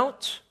there went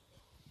out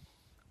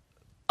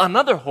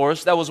another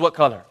horse that was what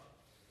color?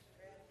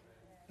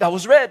 That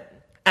was red.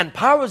 And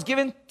power was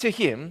given to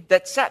him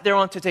that sat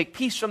thereon to take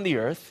peace from the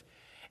earth,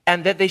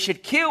 and that they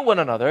should kill one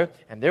another.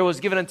 And there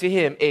was given unto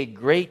him a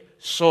great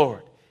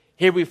sword.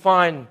 Here we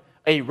find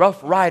a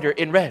rough rider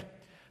in red.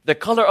 The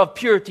color of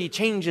purity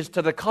changes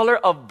to the color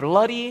of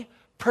bloody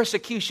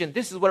persecution.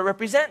 This is what it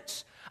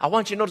represents. I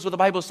want you to notice what the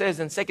Bible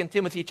says in 2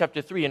 Timothy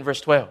chapter 3 and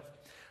verse 12.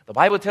 The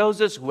Bible tells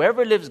us,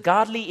 whoever lives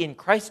godly in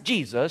Christ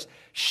Jesus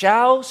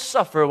shall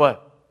suffer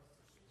what?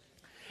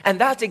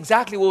 And that's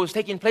exactly what was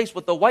taking place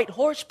with the white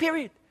horse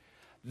period.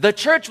 The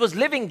church was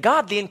living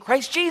godly in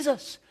Christ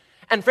Jesus.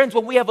 And friends,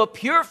 when we have a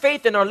pure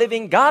faith and are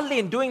living godly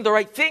and doing the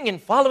right thing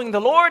and following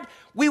the Lord,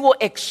 we will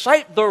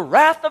excite the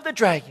wrath of the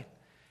dragon.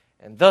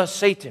 And thus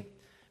Satan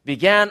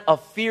began a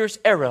fierce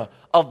era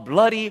of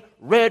bloody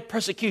red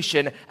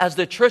persecution. As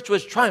the church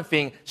was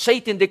triumphing,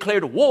 Satan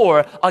declared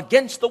war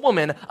against the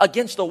woman,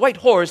 against the white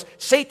horse.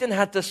 Satan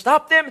had to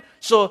stop them,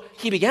 so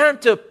he began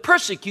to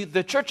persecute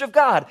the church of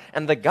God,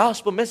 and the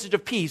gospel message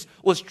of peace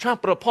was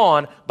trampled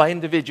upon by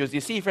individuals.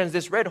 You see, friends,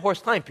 this red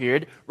horse time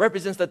period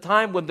represents the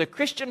time when the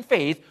Christian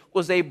faith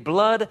was a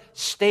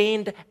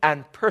blood-stained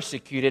and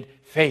persecuted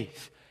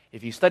faith.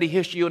 If you study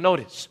history, you'll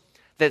notice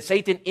that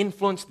Satan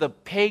influenced the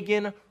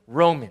pagan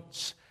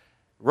Romans,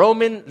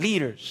 Roman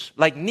leaders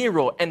like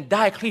Nero and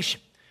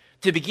Diocletian,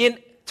 to begin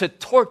to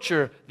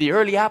torture the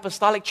early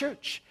apostolic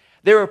church.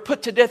 They were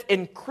put to death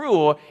in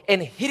cruel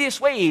and hideous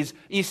ways.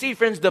 You see,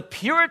 friends, the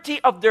purity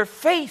of their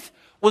faith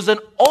was an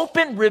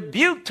open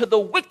rebuke to the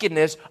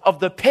wickedness of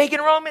the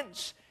pagan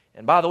Romans.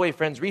 And by the way,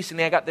 friends,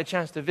 recently I got the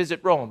chance to visit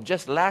Rome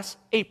just last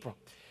April.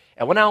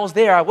 And when I was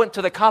there, I went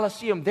to the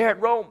Colosseum there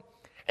at Rome.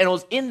 And it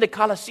was in the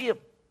Colosseum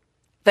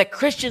that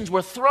Christians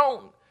were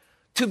thrown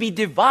to be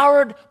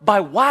devoured by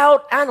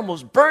wild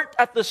animals, burnt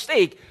at the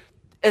stake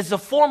as a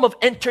form of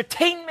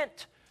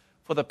entertainment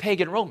for the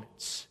pagan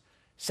Romans.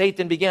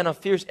 Satan began a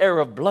fierce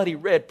era of bloody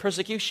red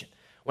persecution.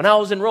 When I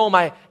was in Rome,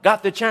 I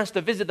got the chance to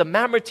visit the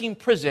Mamertine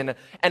prison,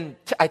 and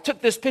I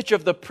took this picture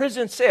of the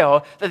prison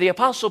cell that the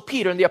Apostle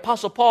Peter and the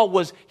Apostle Paul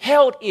was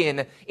held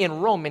in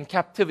Roman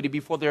captivity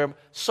before they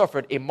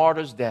suffered a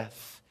martyr's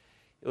death.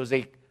 It was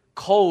a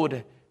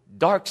cold,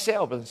 dark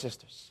cell, brothers and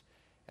sisters.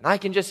 And I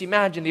can just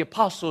imagine the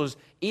apostles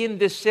in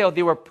this cell.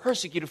 They were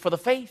persecuted for the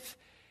faith.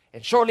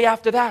 And shortly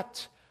after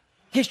that,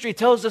 history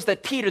tells us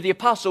that Peter, the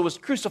apostle, was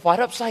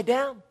crucified upside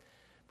down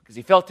because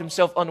he felt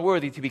himself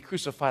unworthy to be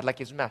crucified like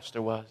his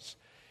master was.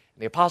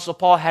 The Apostle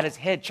Paul had his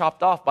head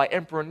chopped off by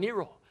Emperor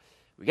Nero.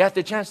 We got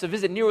the chance to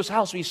visit Nero's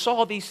house. We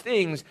saw these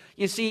things.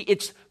 You see,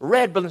 it's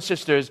red, brothers and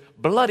sisters,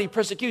 bloody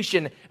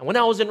persecution. And when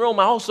I was in Rome,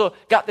 I also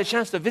got the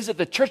chance to visit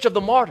the Church of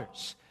the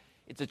Martyrs.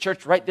 It's a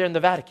church right there in the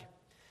Vatican.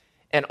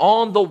 And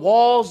on the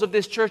walls of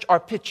this church are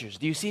pictures.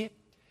 Do you see it?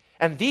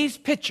 And these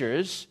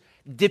pictures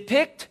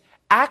depict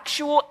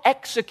actual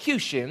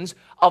executions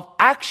of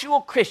actual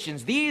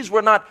Christians. These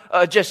were not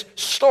just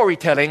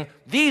storytelling.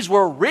 These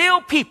were real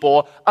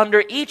people.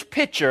 Under each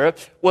picture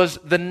was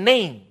the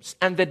names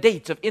and the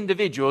dates of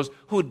individuals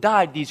who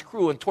died these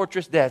cruel and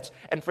torturous deaths.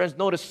 And friends,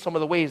 notice some of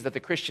the ways that the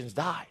Christians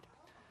died.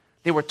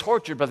 They were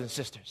tortured, brothers and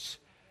sisters.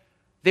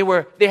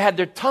 They had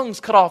their tongues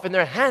cut off and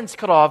their hands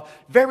cut off.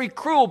 Very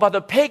cruel by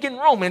the pagan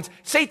Romans.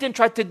 Satan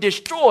tried to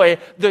destroy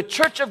the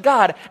church of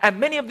God. And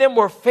many of them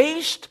were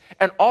faced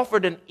and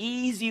offered an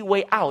easy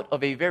way out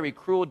of a very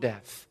cruel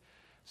death.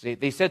 So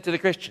they said to the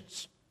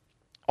Christians,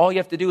 all you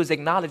have to do is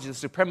acknowledge the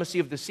supremacy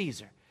of the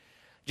Caesar.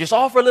 Just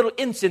offer a little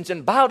incense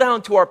and bow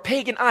down to our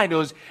pagan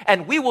idols,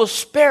 and we will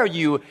spare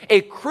you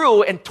a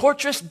cruel and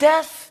torturous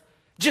death.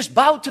 Just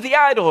bow to the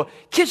idol,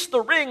 kiss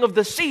the ring of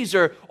the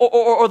Caesar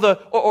or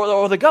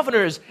the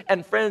governors.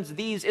 And friends,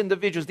 these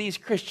individuals, these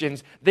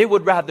Christians, they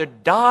would rather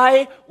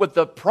die with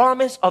the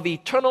promise of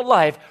eternal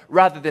life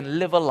rather than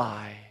live a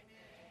lie.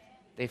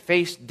 They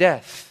faced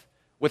death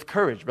with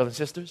courage, brothers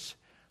and sisters.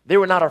 They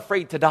were not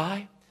afraid to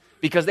die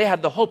because they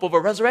had the hope of a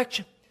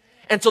resurrection.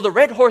 And so the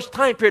Red Horse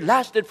time period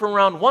lasted from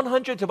around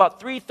 100 to about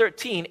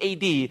 313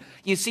 AD.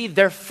 You see,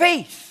 their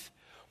faith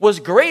was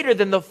greater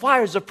than the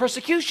fires of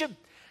persecution.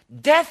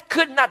 Death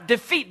could not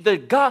defeat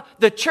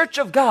the church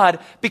of God,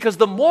 because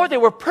the more they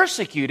were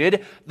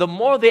persecuted, the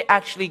more they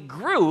actually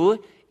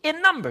grew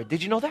in number.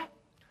 Did you know that?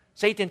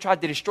 Satan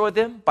tried to destroy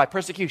them by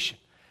persecution,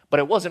 but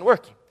it wasn't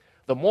working.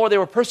 The more they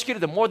were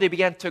persecuted, the more they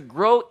began to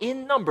grow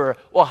in number.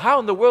 Well, how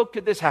in the world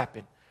could this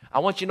happen? I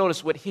want you to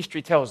notice what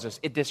history tells us.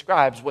 It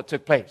describes what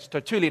took place.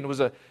 Tertullian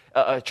was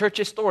a church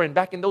historian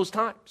back in those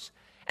times.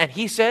 And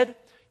he said,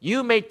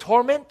 "You may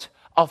torment,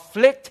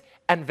 afflict,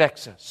 and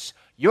vex us.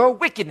 Your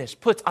wickedness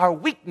puts our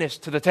weakness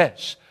to the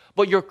test,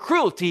 but your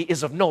cruelty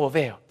is of no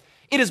avail.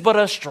 It is but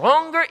a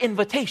stronger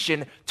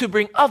invitation to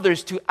bring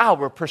others to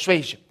our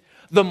persuasion.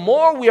 The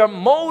more we are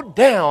mowed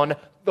down,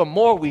 the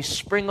more we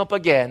spring up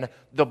again.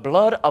 The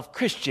blood of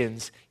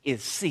Christians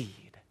is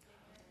seed."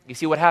 You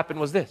see, what happened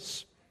was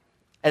this.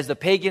 As the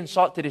pagans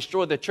sought to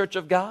destroy the church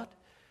of God,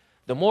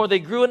 the more they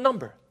grew in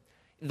number.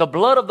 The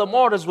blood of the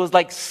martyrs was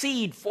like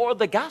seed for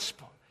the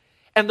gospel.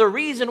 And the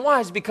reason why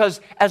is because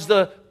as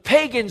the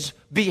pagans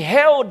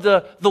beheld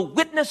the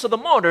witness of the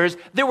martyrs,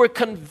 they were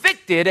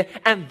convicted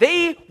and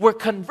they were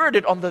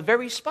converted on the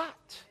very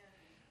spot.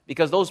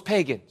 Because those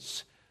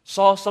pagans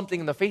saw something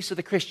in the face of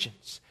the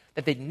Christians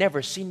that they'd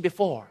never seen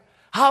before.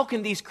 How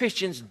can these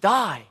Christians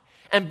die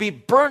and be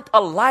burnt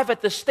alive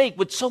at the stake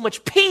with so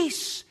much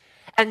peace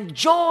and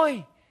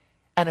joy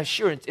and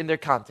assurance in their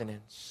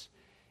countenance?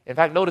 In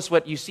fact, notice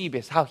what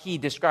Eusebius, how he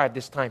described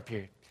this time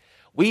period.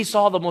 "We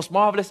saw the most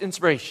marvelous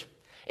inspiration,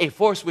 a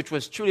force which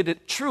was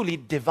truly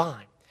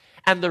divine,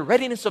 and the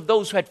readiness of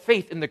those who had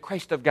faith in the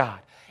Christ of God.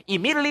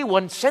 Immediately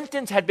when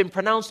sentence had been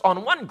pronounced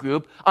on one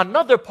group,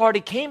 another party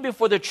came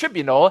before the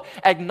tribunal,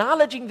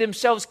 acknowledging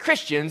themselves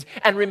Christians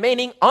and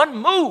remaining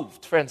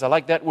unmoved." Friends, I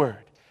like that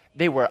word.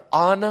 They were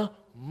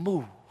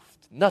unmoved.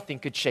 Nothing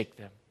could shake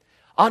them.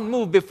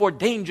 Unmoved before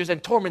dangers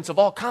and torments of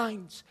all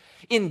kinds.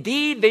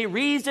 Indeed, they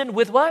reasoned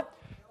with what?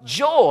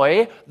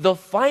 Joy, the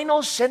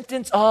final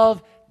sentence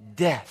of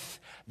death.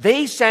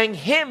 They sang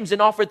hymns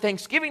and offered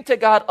thanksgiving to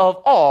God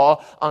of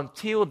all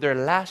until their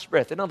last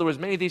breath. In other words,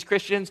 many of these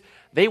Christians,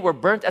 they were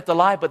burnt at the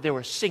live, but they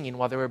were singing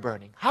while they were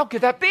burning. How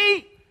could that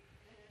be?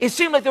 It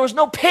seemed like there was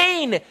no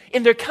pain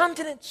in their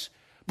countenance,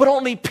 but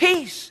only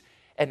peace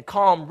and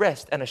calm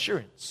rest and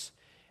assurance.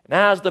 And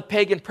as the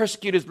pagan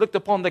persecutors looked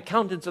upon the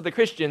countenance of the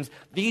Christians,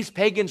 these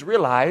pagans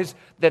realized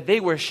that they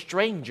were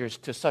strangers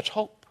to such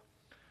hope.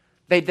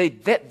 They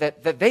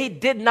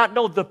did not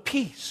know the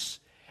peace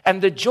and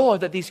the joy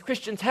that these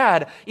Christians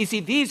had. You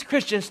see, these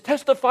Christians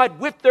testified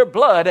with their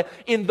blood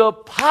in the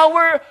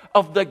power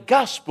of the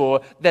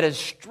gospel that is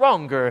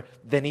stronger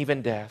than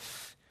even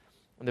death.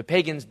 And the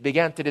pagans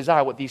began to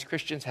desire what these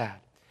Christians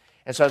had.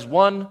 And so as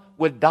one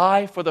would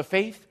die for the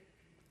faith,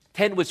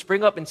 10 would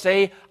spring up and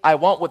say, "I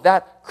want what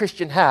that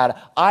Christian had.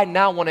 I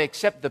now want to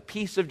accept the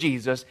peace of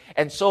Jesus."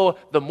 And so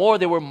the more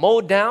they were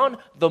mowed down,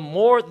 the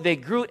more they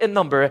grew in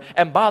number.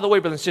 And by the way,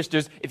 brothers and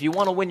sisters, if you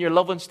want to win your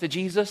loved ones to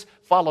Jesus,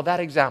 follow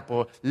that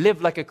example.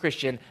 Live like a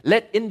Christian.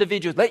 Let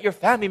individuals, let your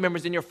family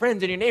members and your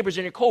friends and your neighbors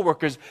and your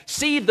co-workers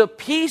see the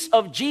peace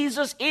of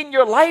Jesus in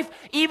your life,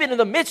 even in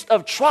the midst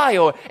of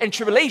trial and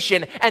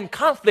tribulation and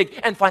conflict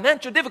and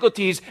financial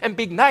difficulties and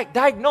being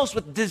diagnosed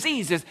with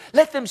diseases.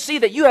 Let them see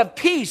that you have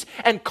peace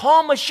and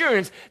calm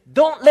assurance.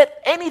 Don't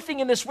let anything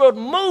in this world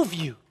move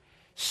you.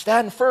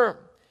 Stand firm.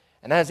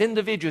 And as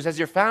individuals, as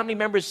your family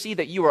members see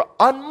that you are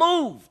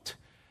unmoved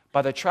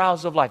by the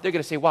trials of life, they're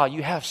going to say, "Wow,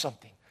 you have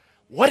something.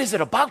 What is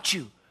it about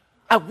you?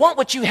 I want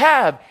what you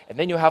have. And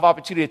then you'll have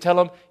opportunity to tell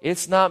them,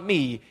 it's not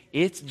me,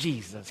 it's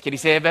Jesus. Can you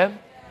say amen?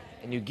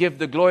 And you give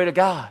the glory to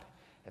God.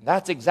 And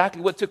that's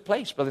exactly what took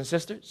place, brothers and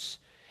sisters.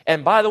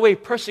 And by the way,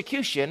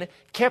 persecution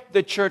kept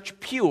the church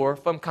pure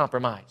from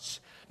compromise.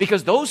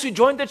 Because those who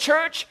joined the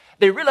church,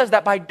 they realized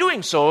that by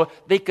doing so,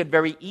 they could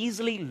very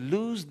easily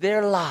lose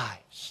their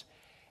lives.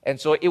 And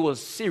so it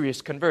was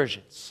serious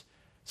conversions,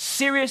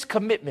 serious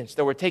commitments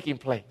that were taking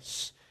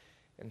place.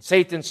 And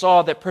Satan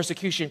saw that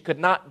persecution could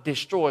not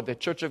destroy the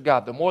church of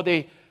God. The more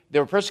they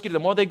were persecuted, the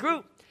more they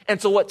grew. And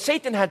so what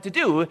Satan had to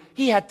do,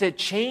 he had to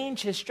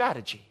change his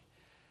strategy.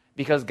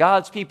 Because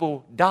God's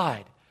people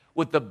died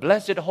with the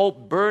blessed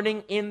hope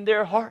burning in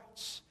their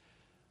hearts.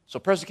 So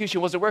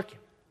persecution wasn't working.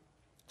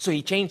 So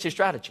he changed his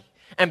strategy.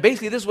 And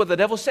basically this is what the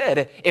devil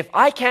said. If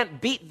I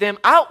can't beat them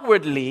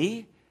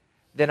outwardly,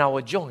 then I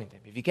will join them.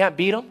 If you can't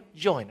beat them,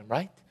 join them,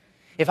 right?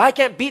 If I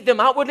can't beat them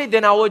outwardly,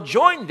 then I will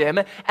join them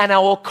and I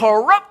will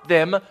corrupt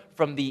them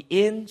from the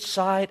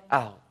inside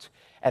out.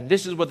 And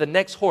this is where the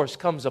next horse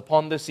comes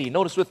upon the scene.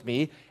 Notice with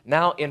me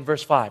now in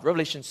verse 5,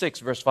 Revelation 6,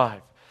 verse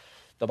 5.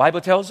 The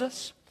Bible tells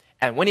us,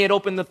 and when he had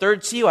opened the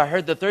third seal, I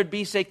heard the third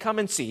beast say, come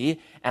and see.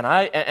 And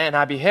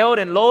I beheld,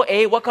 and lo,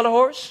 what color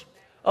horse?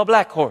 A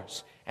black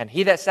horse. And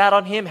he that sat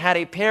on him had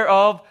a pair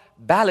of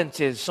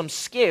balances, some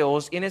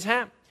scales in his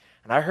hand.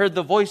 And I heard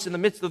the voice in the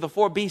midst of the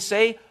four beasts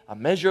say, a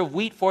measure of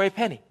wheat for a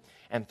penny,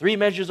 and 3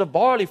 measures of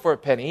barley for a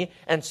penny,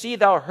 and see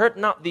thou hurt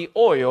not the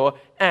oil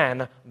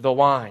and the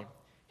wine.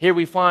 Here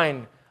we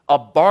find a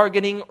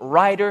bargaining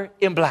rider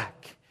in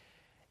black.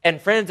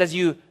 And friends, as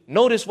you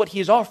notice what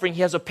he's offering,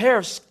 he has a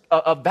pair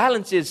of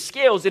balances,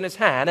 scales in his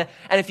hand.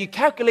 And if you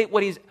calculate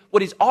what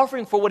he's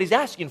offering for what he's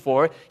asking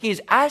for,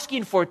 he's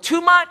asking for too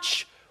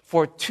much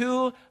for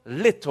too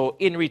little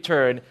in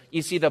return.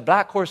 You see, the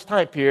black horse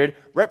time period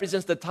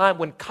represents the time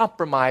when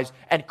compromise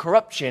and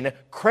corruption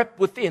crept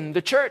within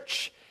the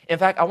church. In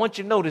fact, I want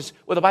you to notice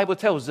what the Bible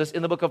tells us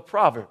in the book of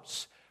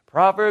Proverbs.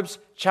 Proverbs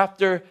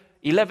chapter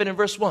 11 and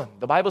verse 1.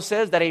 The Bible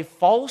says that a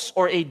false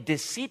or a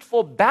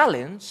deceitful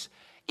balance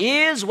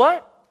is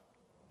what?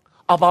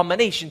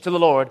 Abomination to the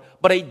Lord.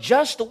 But a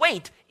just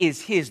weight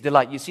is his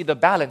delight. You see, the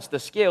balance, the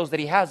scales that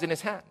he has in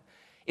his hand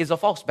is a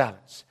false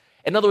balance.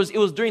 In other words, it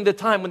was during the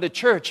time when the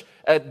church,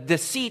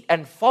 deceit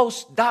and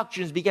false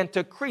doctrines began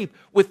to creep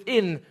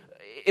within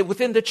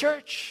the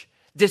church.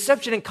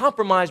 Deception and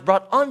compromise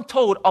brought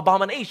untold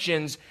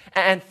abominations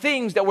and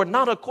things that were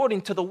not according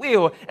to the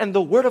will and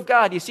the word of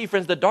God. You see,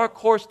 friends, the dark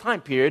horse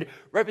time period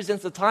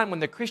represents the time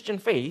when the Christian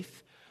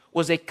faith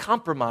was a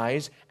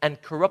compromised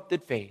and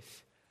corrupted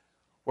faith,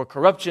 where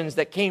corruptions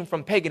that came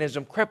from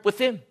paganism crept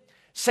within.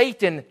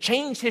 Satan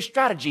changed his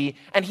strategy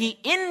and he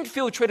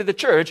infiltrated the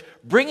church,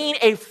 bringing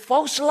a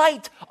false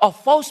light, a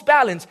false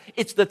balance.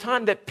 It's the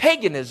time that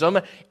paganism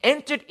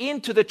entered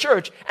into the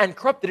church and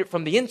corrupted it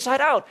from the inside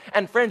out.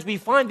 And friends, we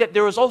find that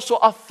there was also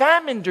a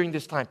famine during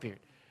this time period.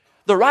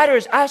 The writer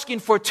is asking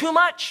for too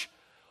much,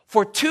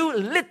 for too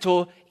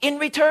little in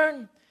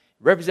return. It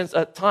represents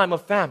a time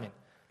of famine,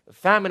 the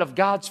famine of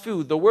God's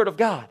food, the word of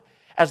God,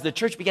 as the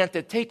church began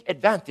to take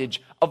advantage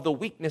of the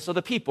weakness of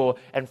the people.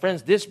 And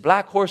friends, this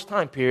black horse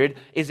time period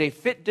is a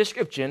fit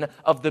description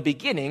of the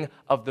beginning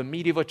of the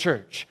medieval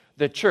church,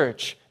 the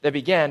church that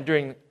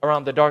began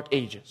around the Dark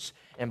Ages.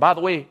 And by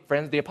the way,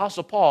 friends, the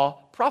Apostle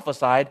Paul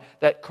prophesied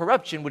that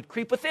corruption would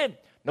creep within.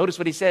 Notice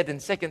what he said in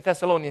 2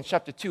 Thessalonians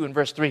chapter 2 and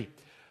verse 3.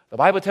 The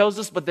Bible tells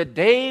us, but that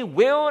day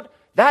will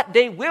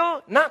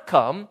not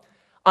come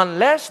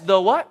unless the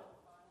what?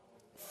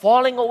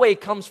 Falling away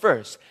comes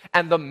first,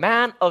 and the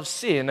man of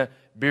sin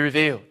be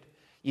revealed.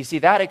 You see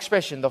that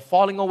expression, the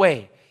falling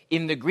away.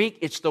 In the Greek,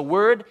 it's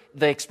the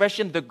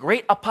expression, the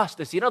great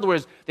apostasy. In other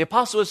words, the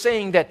apostle is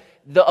saying that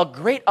a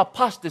great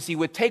apostasy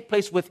would take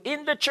place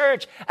within the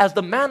church as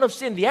the man of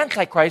sin, the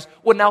Antichrist,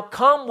 would now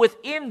come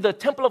within the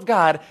temple of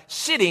God,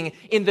 sitting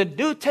in the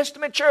New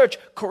Testament church,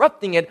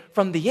 corrupting it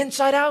from the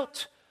inside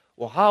out.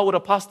 Well, how would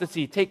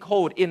apostasy take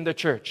hold in the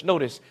church?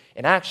 Notice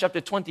in Acts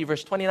chapter 20,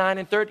 verse 29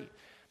 and 30,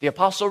 the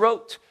apostle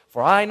wrote,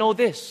 for I know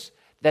this,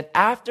 that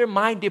after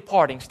my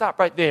departing, stop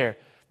right there.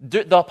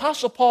 The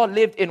Apostle Paul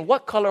lived in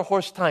what color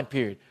horse time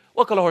period?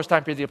 What color horse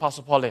time period did the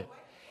Apostle Paul live?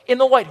 In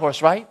the white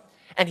horse, right?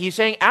 And he's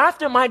saying,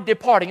 after my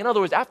departing, in other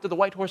words, after the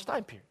white horse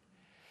time period,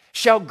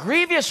 shall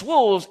grievous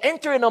wolves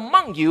enter in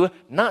among you,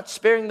 not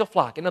sparing the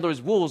flock. In other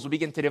words, wolves will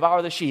begin to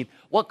devour the sheep.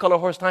 What color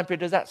horse time period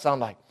does that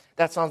sound like?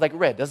 That sounds like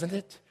red, doesn't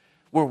it?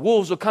 Where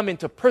wolves will come in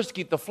to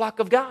persecute the flock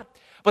of God.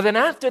 But then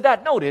after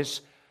that,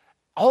 notice,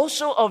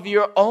 also of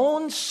your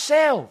own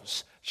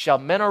selves shall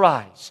men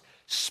arise,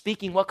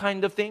 speaking what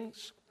kind of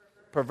things?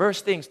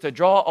 Perverse things, to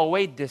draw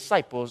away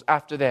disciples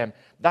after them.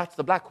 That's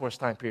the black horse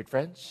time period,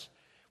 friends,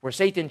 where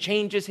Satan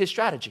changes his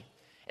strategy.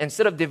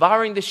 Instead of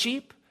devouring the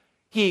sheep,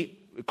 he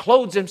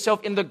clothes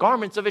himself in the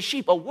garments of a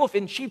sheep, a wolf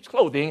in sheep's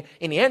clothing,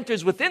 and he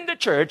enters within the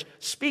church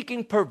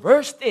speaking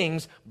perverse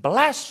things,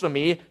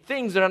 blasphemy,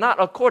 things that are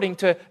not according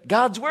to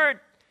God's word.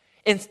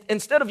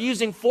 Instead of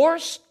using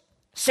force,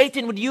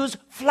 Satan would use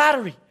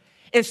flattery.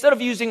 Instead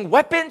of using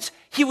weapons,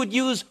 he would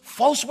use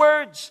false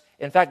words.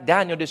 In fact,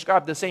 Daniel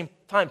described the same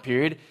time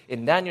period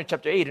in Daniel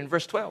chapter 8 and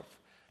verse 12.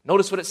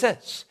 Notice what it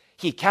says.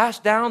 He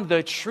cast down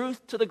the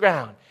truth to the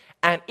ground,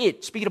 and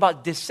it, speaking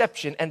about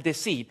deception and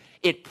deceit,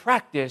 it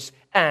practiced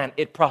and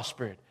it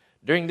prospered.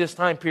 During this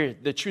time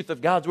period, the truth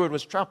of God's word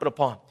was trampled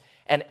upon,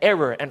 and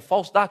error and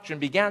false doctrine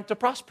began to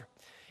prosper.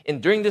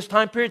 And during this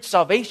time period,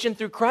 salvation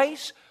through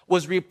Christ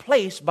was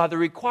replaced by the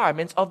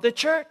requirements of the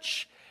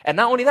church. And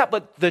not only that,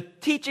 but the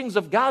teachings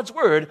of God's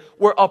word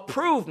were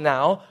approved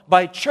now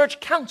by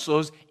church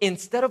councils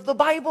instead of the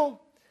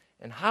Bible.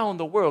 And how in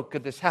the world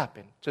could this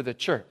happen to the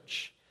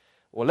church?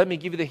 Well, let me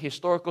give you the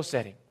historical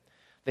setting.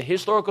 The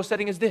historical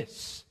setting is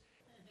this.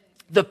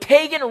 The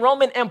pagan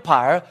Roman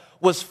Empire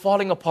was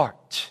falling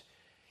apart.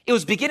 It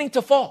was beginning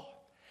to fall.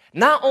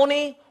 Not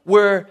only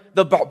were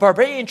the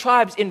barbarian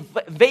tribes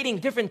invading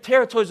different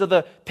territories of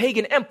the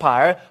pagan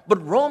empire,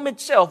 but Rome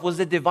itself was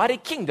a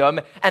divided kingdom,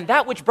 and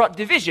that which brought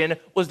division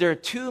was there are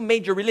two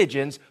major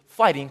religions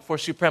fighting for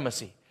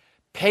supremacy: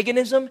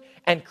 paganism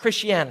and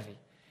Christianity.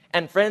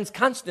 And friends,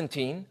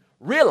 Constantine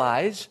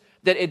realized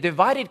that a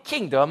divided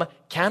kingdom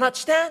cannot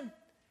stand.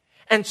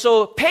 And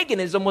so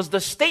paganism was the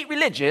state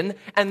religion,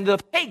 and the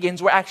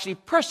pagans were actually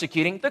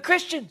persecuting the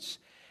Christians.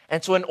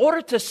 And so in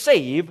order to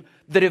save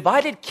the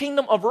divided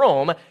kingdom of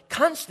Rome,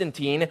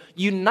 Constantine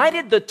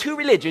united the two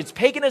religions,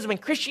 paganism and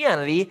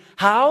Christianity.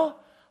 How?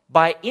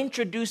 By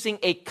introducing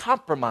a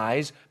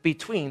compromise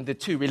between the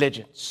two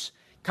religions.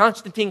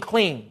 Constantine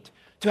claimed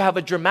to have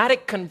a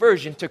dramatic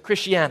conversion to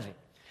Christianity.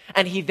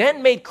 And he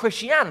then made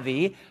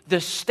Christianity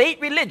the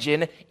state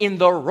religion in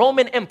the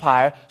Roman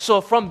Empire.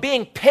 So from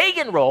being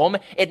pagan Rome,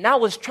 it now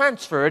was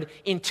transferred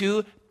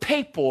into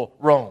papal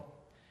Rome.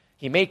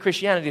 He made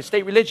Christianity a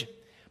state religion.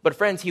 But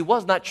friends, he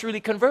was not truly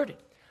converted.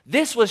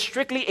 This was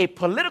strictly a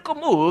political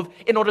move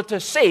in order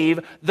to save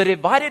the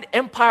divided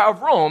empire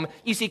of Rome.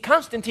 You see,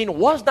 Constantine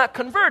was not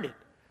converted.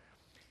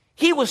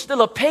 He was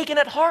still a pagan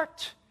at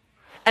heart.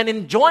 And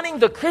in joining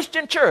the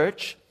Christian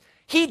church,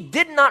 he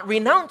did not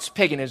renounce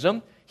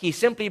paganism. He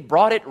simply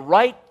brought it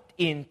right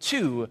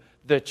into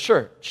the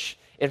church.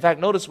 In fact,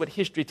 notice what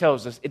history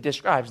tells us. It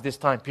describes this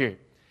time period.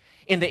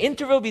 In the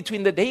interval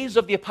between the days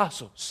of the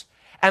apostles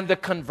and the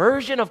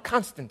conversion of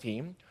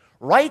Constantine,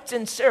 rites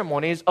and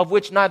ceremonies of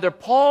which neither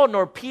Paul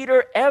nor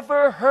Peter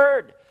ever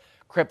heard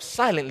crept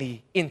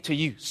silently into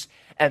use,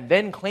 and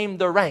then claimed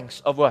the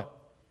ranks of what?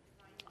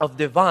 Of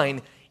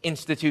divine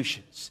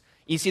institutions.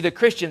 You see,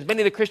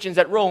 many of the Christians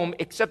at Rome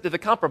accepted the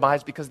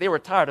compromise because they were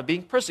tired of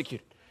being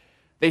persecuted.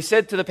 They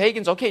said to the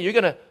pagans, okay, you're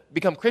going to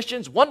become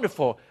Christians?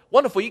 Wonderful,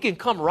 wonderful, you can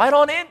come right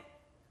on in.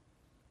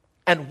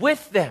 And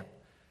with them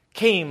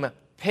came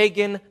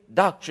pagan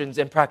doctrines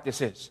and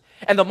practices.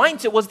 And the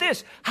mindset was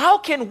this: how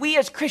can we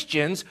as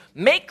Christians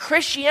make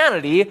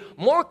Christianity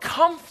more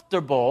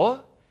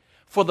comfortable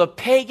for the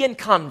pagan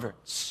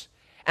converts?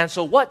 And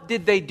so what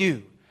did they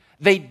do?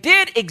 They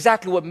did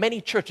exactly what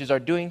many churches are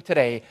doing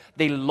today.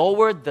 They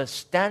lowered the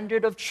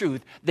standard of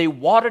truth. They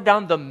watered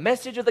down the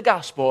message of the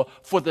gospel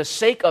for the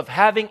sake of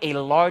having a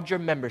larger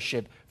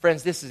membership.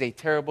 Friends, this is a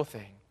terrible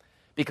thing,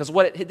 because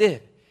what it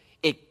did,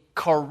 it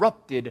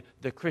corrupted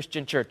the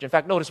Christian church. In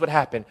fact, notice what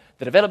happened.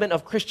 The development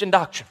of Christian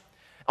doctrine.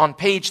 On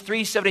page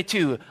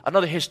 372,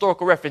 another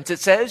historical reference, it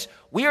says,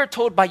 we are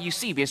told by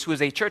Eusebius, who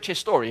is a church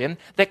historian,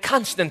 that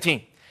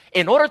Constantine,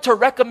 in order to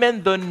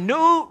recommend the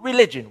new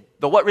religion,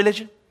 the what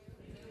religion?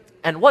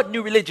 And what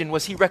new religion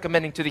was he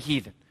recommending to the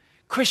heathen?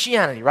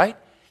 Christianity, right?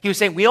 He was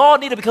saying, we all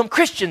need to become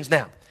Christians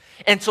now.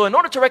 And so in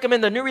order to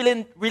recommend the new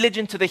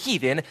religion to the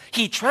heathen,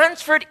 he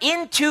transferred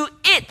into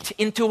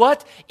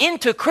what?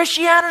 Into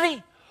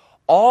Christianity,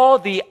 all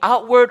the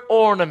outward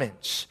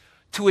ornaments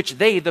to which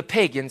they, the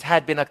pagans,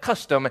 had been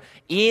accustomed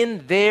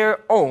in their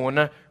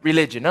own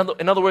religion.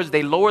 In other words,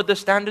 they lowered the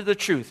standard of the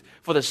truth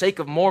for the sake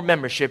of more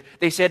membership.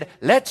 They said,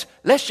 let's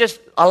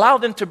just allow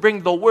them to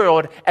bring the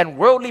world and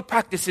worldly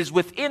practices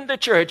within the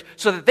church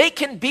so that they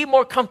can be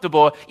more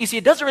comfortable. You see,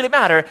 it doesn't really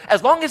matter.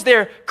 As long as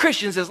they're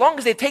Christians, as long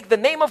as they take the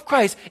name of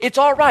Christ, it's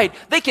all right.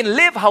 They can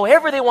live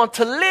however they want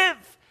to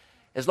live,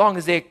 as long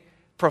as they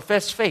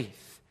profess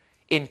faith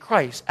in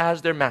Christ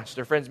as their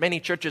master. Friends, many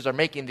churches are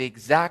making the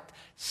exact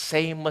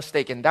same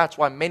mistake, and that's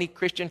why many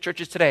Christian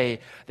churches today,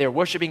 they're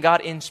worshiping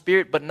God in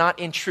spirit but not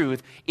in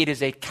truth. It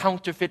is a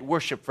counterfeit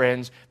worship,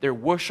 friends. They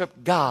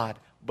worship God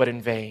but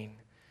in vain.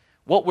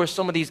 What were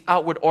some of these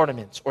outward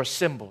ornaments or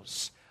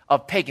symbols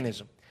of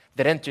paganism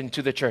that entered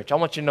into the church? I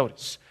want you to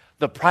notice.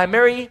 The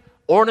primary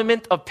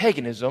ornament of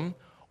paganism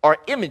are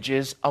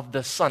images of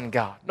the sun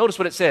god. Notice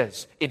what it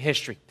says in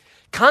history.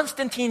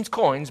 Constantine's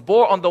coins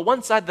bore on the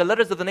one side the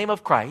letters of the name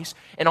of Christ,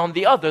 and on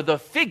the other the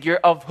figure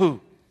of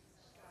who?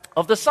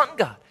 Of the sun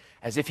god,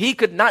 as if he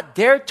could not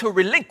dare to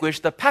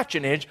relinquish the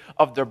patronage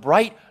of the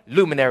bright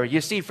luminary.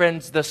 You see,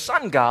 friends, the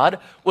sun god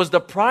was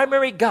the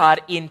primary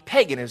god in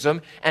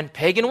paganism and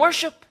pagan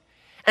worship.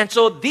 And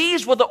so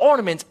these were the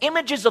ornaments,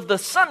 images of the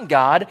sun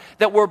god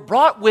that were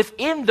brought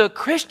within the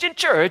Christian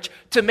church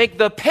to make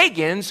the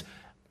pagans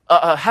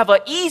have an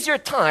easier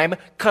time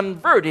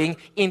converting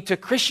into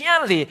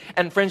Christianity.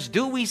 And friends,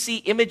 do we see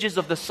images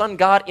of the sun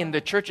god in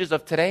the churches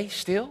of today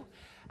still?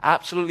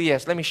 Absolutely,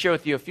 yes. Let me share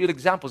with you a few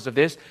examples of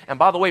this. And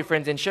by the way,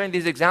 friends, in sharing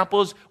these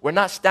examples, we're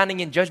not standing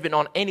in judgment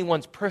on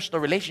anyone's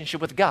personal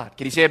relationship with God.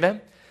 Can you say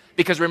amen?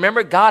 Because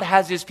remember, God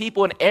has His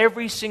people in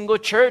every single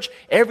church,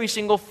 every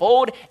single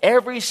fold,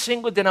 every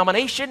single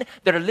denomination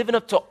that are living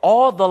up to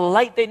all the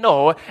light they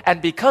know.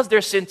 And because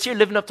they're sincere,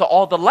 living up to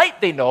all the light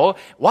they know,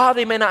 while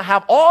they may not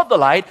have all the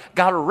light,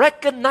 God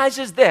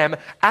recognizes them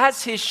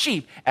as His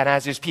sheep and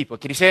as His people.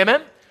 Can you say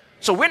amen?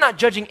 So we're not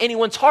judging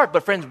anyone's heart,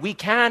 but friends, we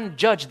can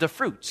judge the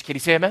fruits. Can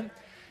you say amen?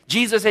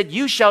 Jesus said,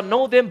 you shall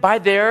know them by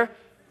their...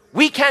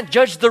 We can't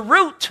judge the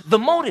root, the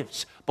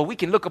motives, but we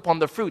can look upon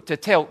the fruit to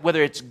tell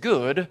whether it's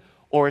good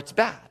or it's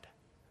bad.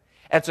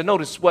 And so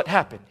notice what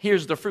happened.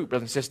 Here's the fruit,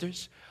 brothers and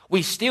sisters.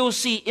 We still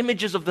see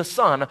images of the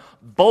Son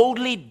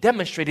boldly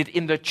demonstrated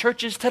in the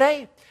churches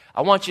today.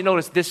 I want you to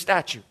notice this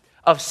statue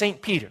of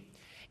St. Peter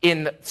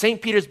in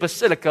St. Peter's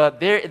Basilica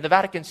there in the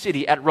Vatican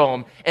City at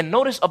Rome. And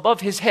notice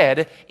above his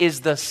head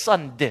is the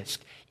sun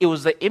disk. It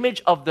was the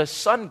image of the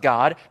sun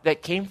god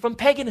that came from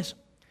paganism.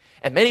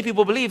 And many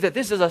people believe that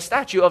this is a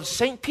statue of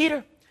St.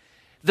 Peter.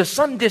 The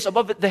sun disk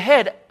above the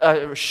head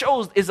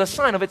is a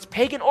sign of its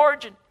pagan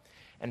origin.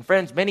 And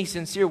friends, many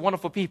sincere,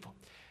 wonderful people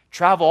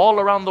travel all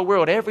around the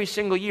world every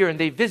single year, and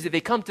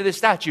they come to this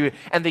statue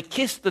and they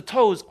kiss the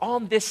toes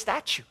on this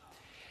statue.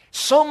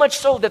 So much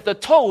so that the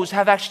toes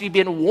have actually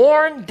been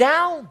worn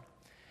down.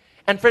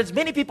 And friends,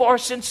 many people are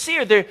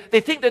sincere. They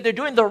think that they're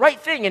doing the right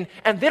thing,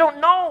 and they don't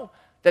know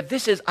that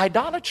this is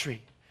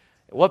idolatry.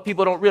 What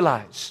people don't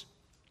realize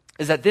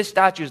is that this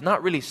statue is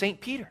not really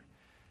St. Peter.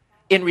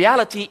 In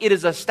reality, it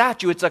is a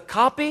statue. It's a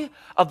copy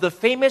of the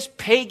famous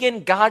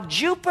pagan god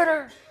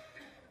Jupiter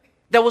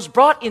that was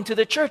brought into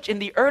the church in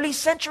the early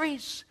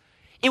centuries.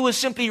 It was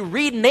simply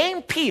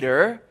renamed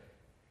Peter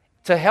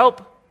to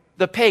help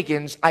the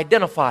pagans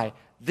identify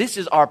this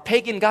is our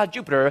pagan god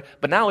Jupiter,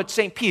 but now it's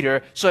St.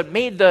 Peter. So it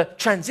made the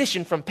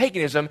transition from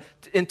paganism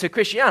into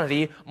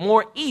Christianity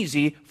more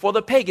easy for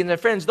the pagans. And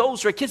friends,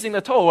 those who are kissing the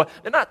toe,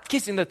 they're not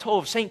kissing the toe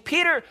of St.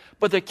 Peter,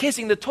 but they're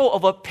kissing the toe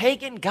of a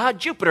pagan god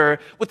Jupiter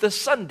with the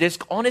sun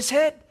disk on his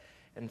head.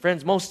 And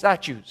friends, most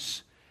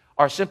statues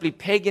are simply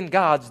pagan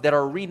gods that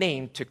are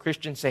renamed to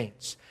Christian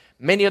saints.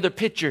 Many other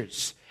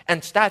pictures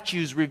and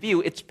statues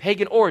reveal its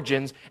pagan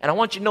origins. And I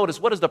want you to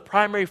notice, what is the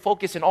primary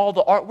focus in all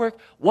the artwork?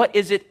 What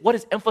is it? What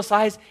is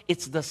emphasized?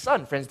 It's the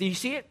sun, friends. Do you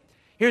see it?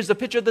 Here's the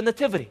picture of the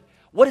nativity.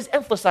 What is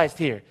emphasized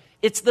here?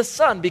 It's the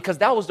sun, because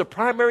that was the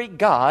primary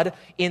god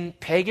in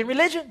pagan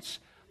religions.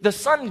 The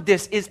sun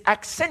disk is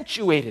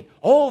accentuated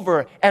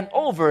over and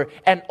over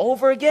and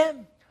over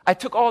again. I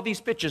took all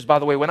these pictures, by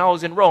the way, when I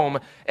was in Rome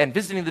and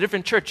visiting the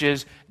different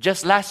churches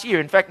just last year.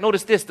 In fact,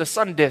 notice this, the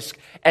sun disk,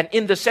 and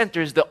in the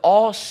center is the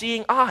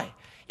all-seeing eye.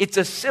 It's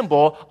a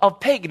symbol of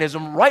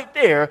paganism right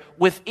there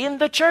within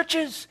the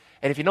churches.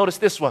 And if you notice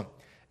this one,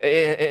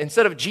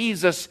 instead of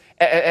Jesus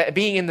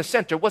being in the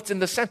center, what's in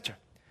the center?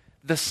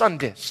 The sun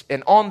disk.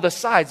 And on the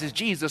sides is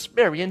Jesus,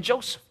 Mary, and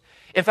Joseph.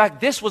 In fact,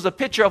 this was a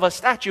picture of a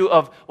statue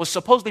was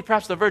supposedly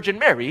perhaps the Virgin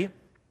Mary,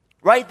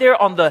 right there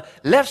on the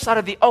left side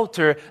of the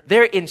altar,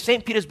 there in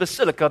St. Peter's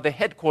Basilica, the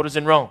headquarters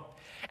in Rome.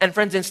 And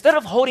friends, instead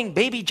of holding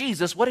baby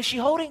Jesus, what is she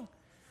holding?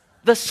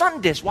 The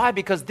sun disk. Why?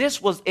 Because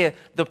this was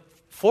the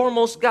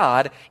foremost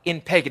god in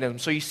paganism.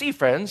 So you see,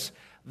 friends,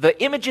 the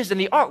images in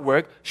the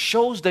artwork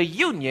shows the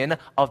union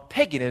of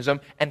paganism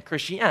and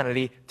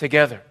Christianity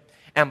together.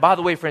 And by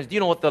the way, friends, do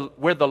you know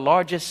where the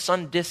largest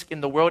sun disk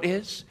in the world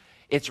is?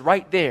 It's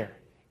right there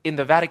in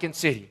the Vatican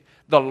City.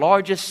 The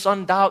largest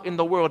sundial in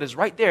the world is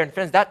right there. And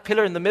friends, that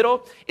pillar in the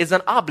middle is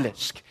an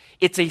obelisk.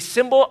 It's a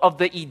symbol of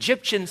the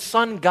Egyptian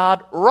sun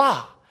god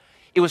Ra.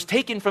 It was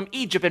taken from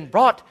Egypt and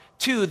brought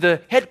to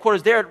the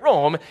headquarters there at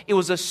Rome. It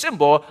was a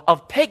symbol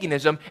of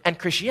paganism and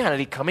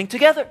Christianity coming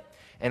together.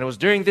 And it was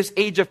during this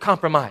age of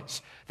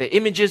compromise, the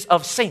images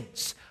of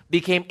saints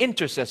became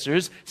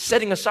intercessors,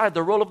 setting aside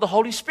the role of the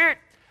Holy Spirit.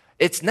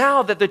 It's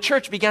now that the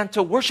church began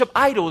to worship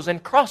idols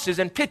and crosses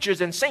and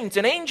pictures and saints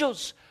and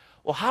angels.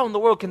 Well, how in the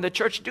world can the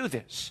church do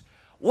this?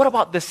 What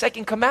about the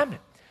second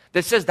commandment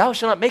that says, thou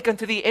shalt not make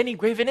unto thee any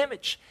graven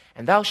image,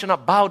 and thou shalt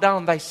not bow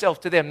down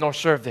thyself to them nor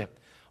serve them?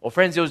 Well,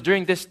 friends, it was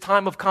during this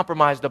time of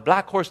compromise, the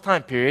Black Horse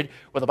time period,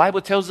 where the Bible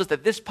tells us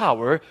that this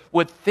power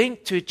would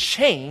think to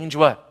change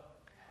what?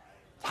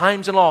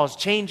 Times and laws,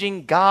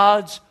 changing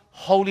God's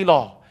holy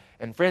law.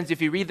 And friends,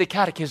 if you read the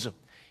catechism,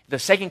 the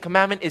second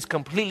commandment is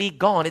completely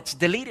gone. It's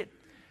deleted.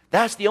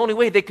 That's the only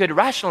way they could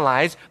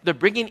rationalize the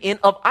bringing in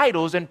of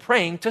idols and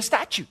praying to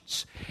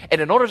statues.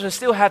 And in order to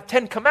still have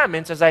 10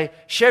 commandments, as I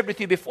shared with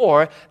you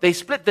before, they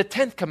split the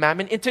 10th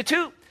commandment into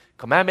two.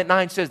 Commandment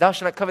 9 says, thou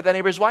shalt not covet thy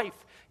neighbor's wife.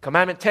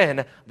 Commandment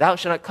 10, thou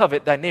shalt not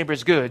covet thy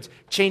neighbor's goods,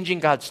 changing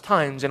God's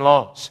times and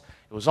laws.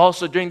 It was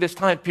also during this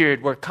time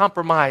period where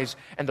compromise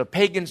and the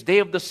pagans' day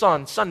of the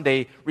sun,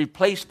 Sunday,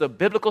 replaced the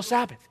biblical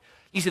Sabbath.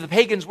 You see, the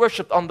pagans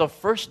worshiped on the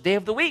first day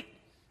of the week.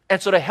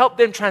 And so to help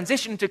them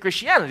transition to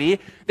Christianity,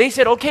 they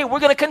said, okay,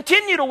 we're going to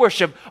continue to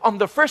worship on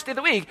the first day of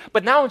the week,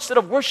 but now instead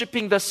of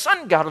worshiping the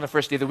sun god on the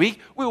first day of the week,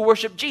 we will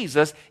worship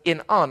Jesus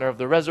in honor of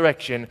the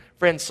resurrection.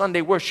 Friends,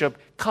 Sunday worship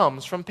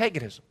comes from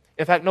paganism.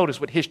 In fact, notice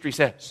what history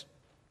says.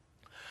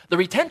 The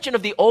retention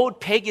of the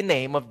old pagan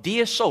name of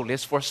Dia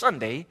Solis for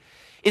Sunday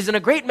is in a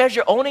great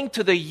measure owing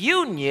to the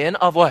union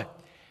of what?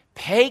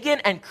 Pagan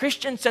and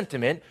Christian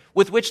sentiment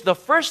with which the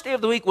first day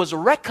of the week was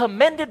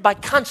recommended by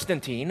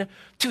Constantine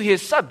to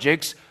his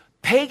subjects,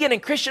 pagan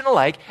and Christian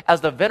alike,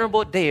 as the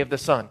venerable day of the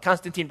sun.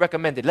 Constantine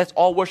recommended, let's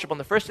all worship on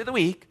the first day of the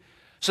week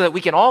so that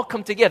we can all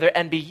come together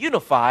and be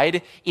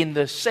unified in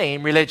the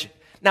same religion.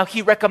 Now,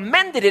 he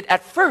recommended it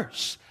at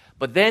first,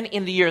 but then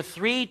in the year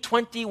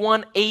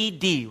 321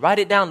 AD, write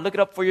it down, look it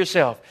up for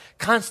yourself,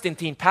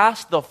 Constantine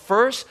passed the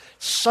first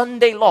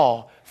Sunday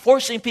law,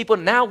 forcing people,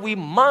 now we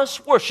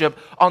must worship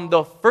on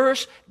the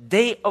first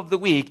day of the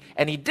week.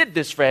 And he did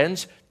this,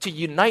 friends, to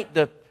unite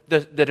the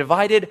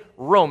divided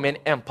Roman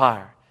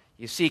Empire.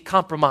 You see,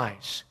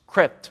 compromise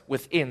crept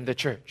within the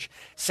church.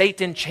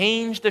 Satan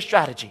changed the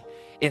strategy.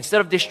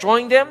 Instead of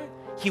destroying them,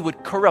 he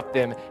would corrupt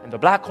them. And the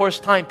Black Horse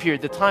time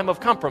period, the time of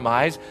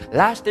compromise,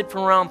 lasted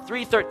from around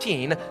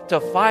 313 to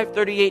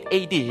 538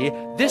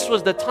 AD. This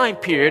was the time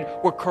period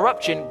where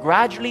corruption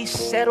gradually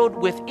settled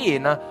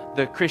within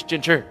the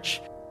Christian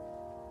church.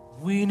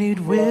 We need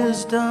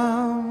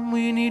wisdom,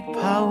 we need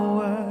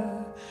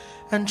power,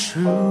 and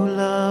true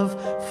love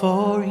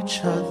for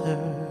each other.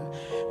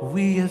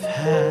 We have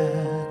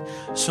had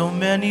so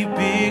many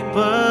big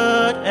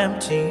but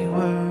empty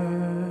words.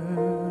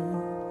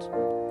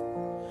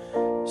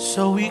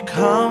 So we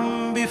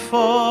come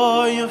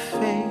before your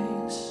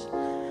face,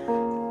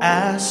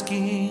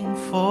 asking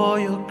for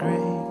your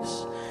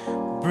grace.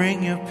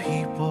 Bring your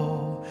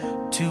people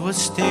to a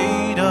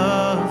state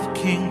of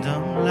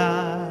kingdom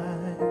life.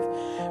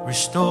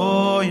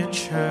 Restore your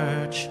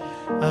church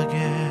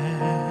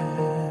again.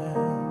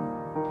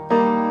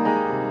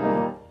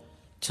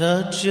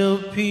 Touch your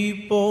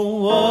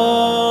people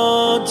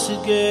once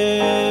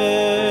again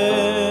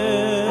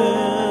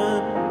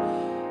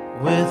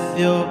with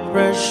your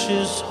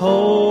precious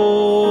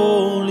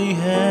holy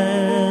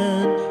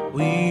hand.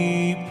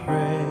 We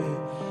pray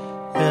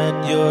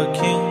that your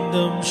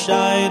kingdom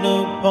shine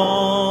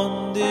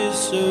upon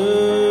this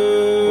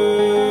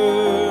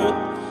earth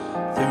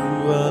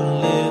through a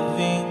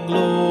living,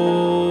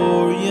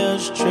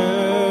 glorious church,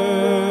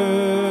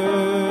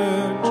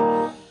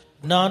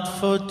 not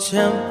for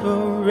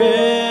temporary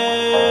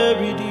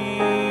deeds,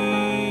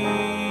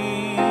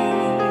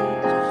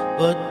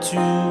 but to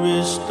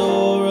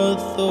restore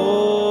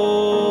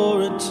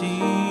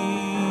authority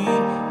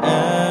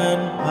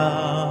and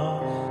power.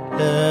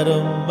 Let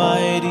a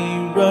mighty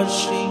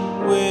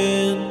rushing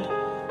wind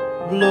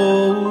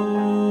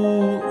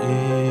blow in.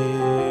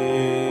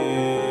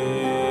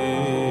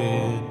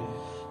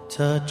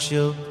 Touch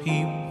your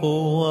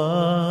people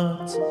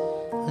once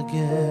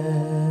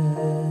again.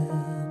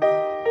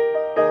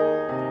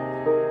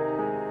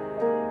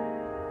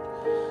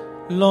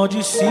 Lord,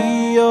 you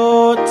see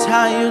your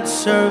tired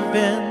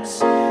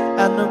servants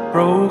and the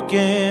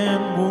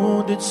broken,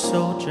 wounded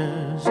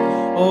soldiers.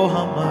 Oh,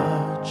 how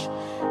much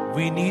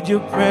we need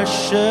your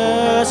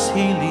precious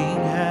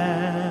healing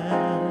hand.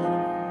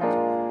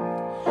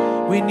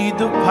 We need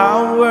the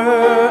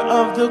power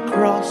of the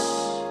cross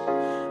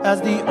as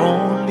the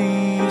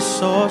only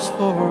source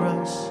for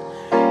us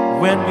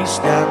when we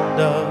stand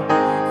up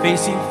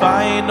facing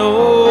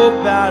final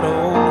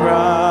battle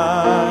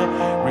cry.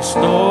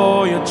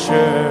 Restore your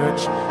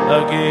church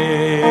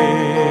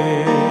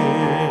again.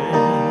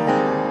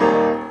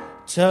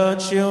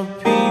 Touch your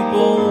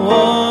people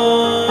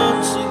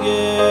once again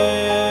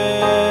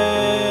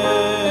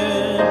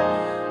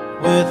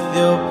with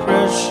your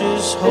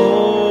precious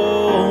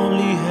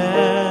holy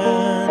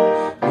hand.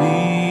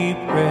 We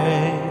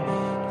pray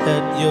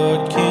that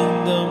your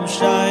kingdom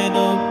shine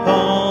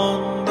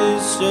upon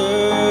this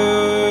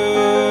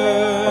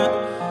earth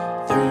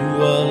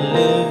through a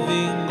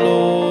living,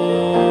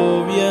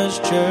 glorious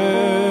church,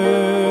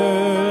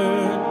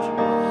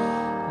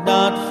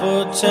 not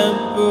for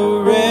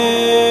temporary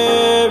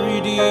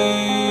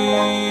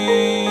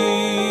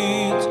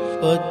deeds,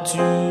 but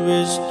to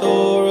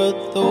restore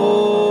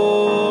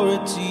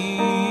authority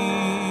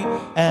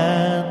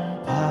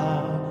and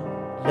power.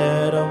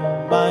 Let a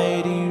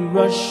mighty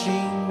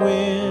rushing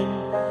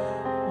wind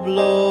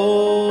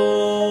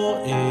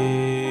blow in.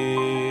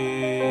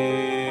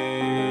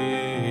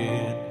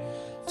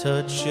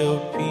 Touch your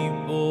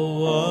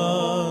people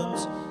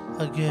once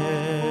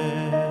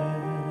again.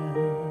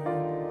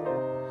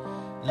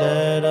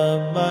 Let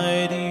a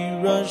mighty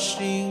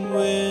rushing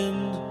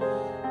wind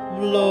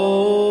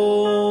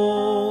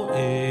blow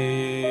in.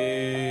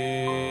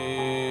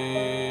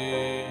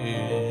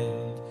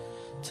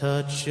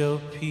 Touch your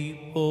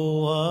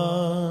people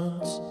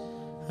once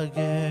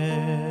again.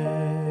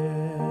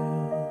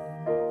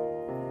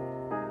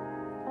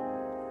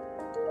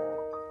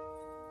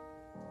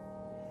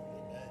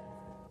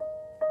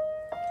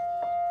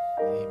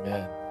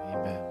 Amen.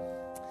 Amen.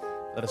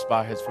 Let us bow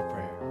our heads for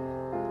prayer.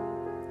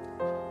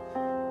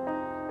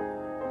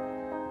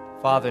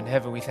 Father in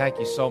heaven, we thank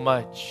you so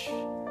much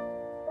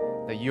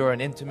that you're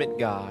an intimate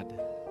God.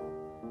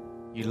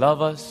 You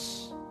love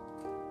us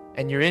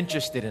and you're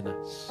interested in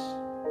us.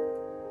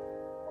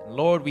 And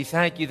Lord, we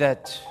thank you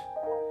that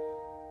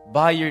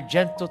by your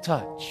gentle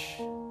touch,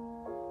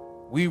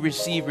 we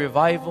receive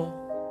revival,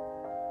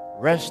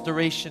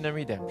 restoration, and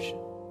redemption.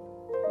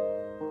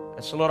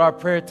 And so, Lord, our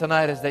prayer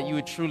tonight is that you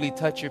would truly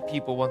touch your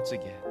people once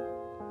again.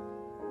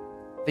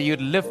 That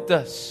you'd lift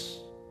us,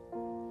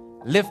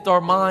 lift our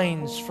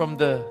minds from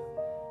the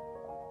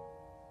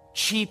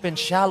cheap and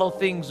shallow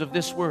things of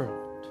this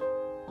world,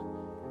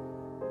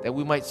 that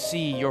we might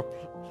see your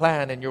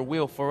plan and your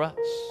will for us.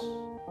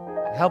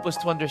 And help us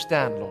to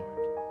understand, Lord,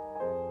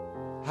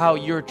 how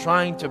you're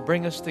trying to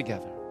bring us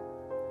together,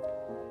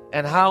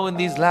 and how in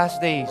these last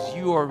days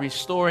you are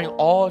restoring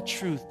all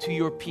truth to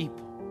your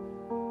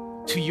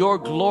people, to your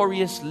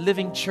glorious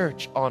living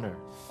church on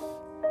earth.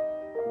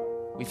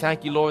 We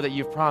thank you, Lord, that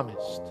you've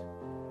promised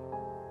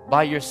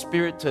by your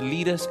Spirit to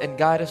lead us and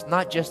guide us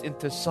not just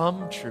into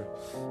some truth,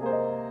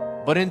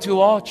 but into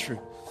all truth.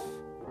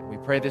 We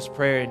pray this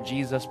prayer in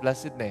Jesus'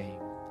 blessed name.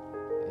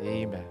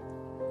 Amen.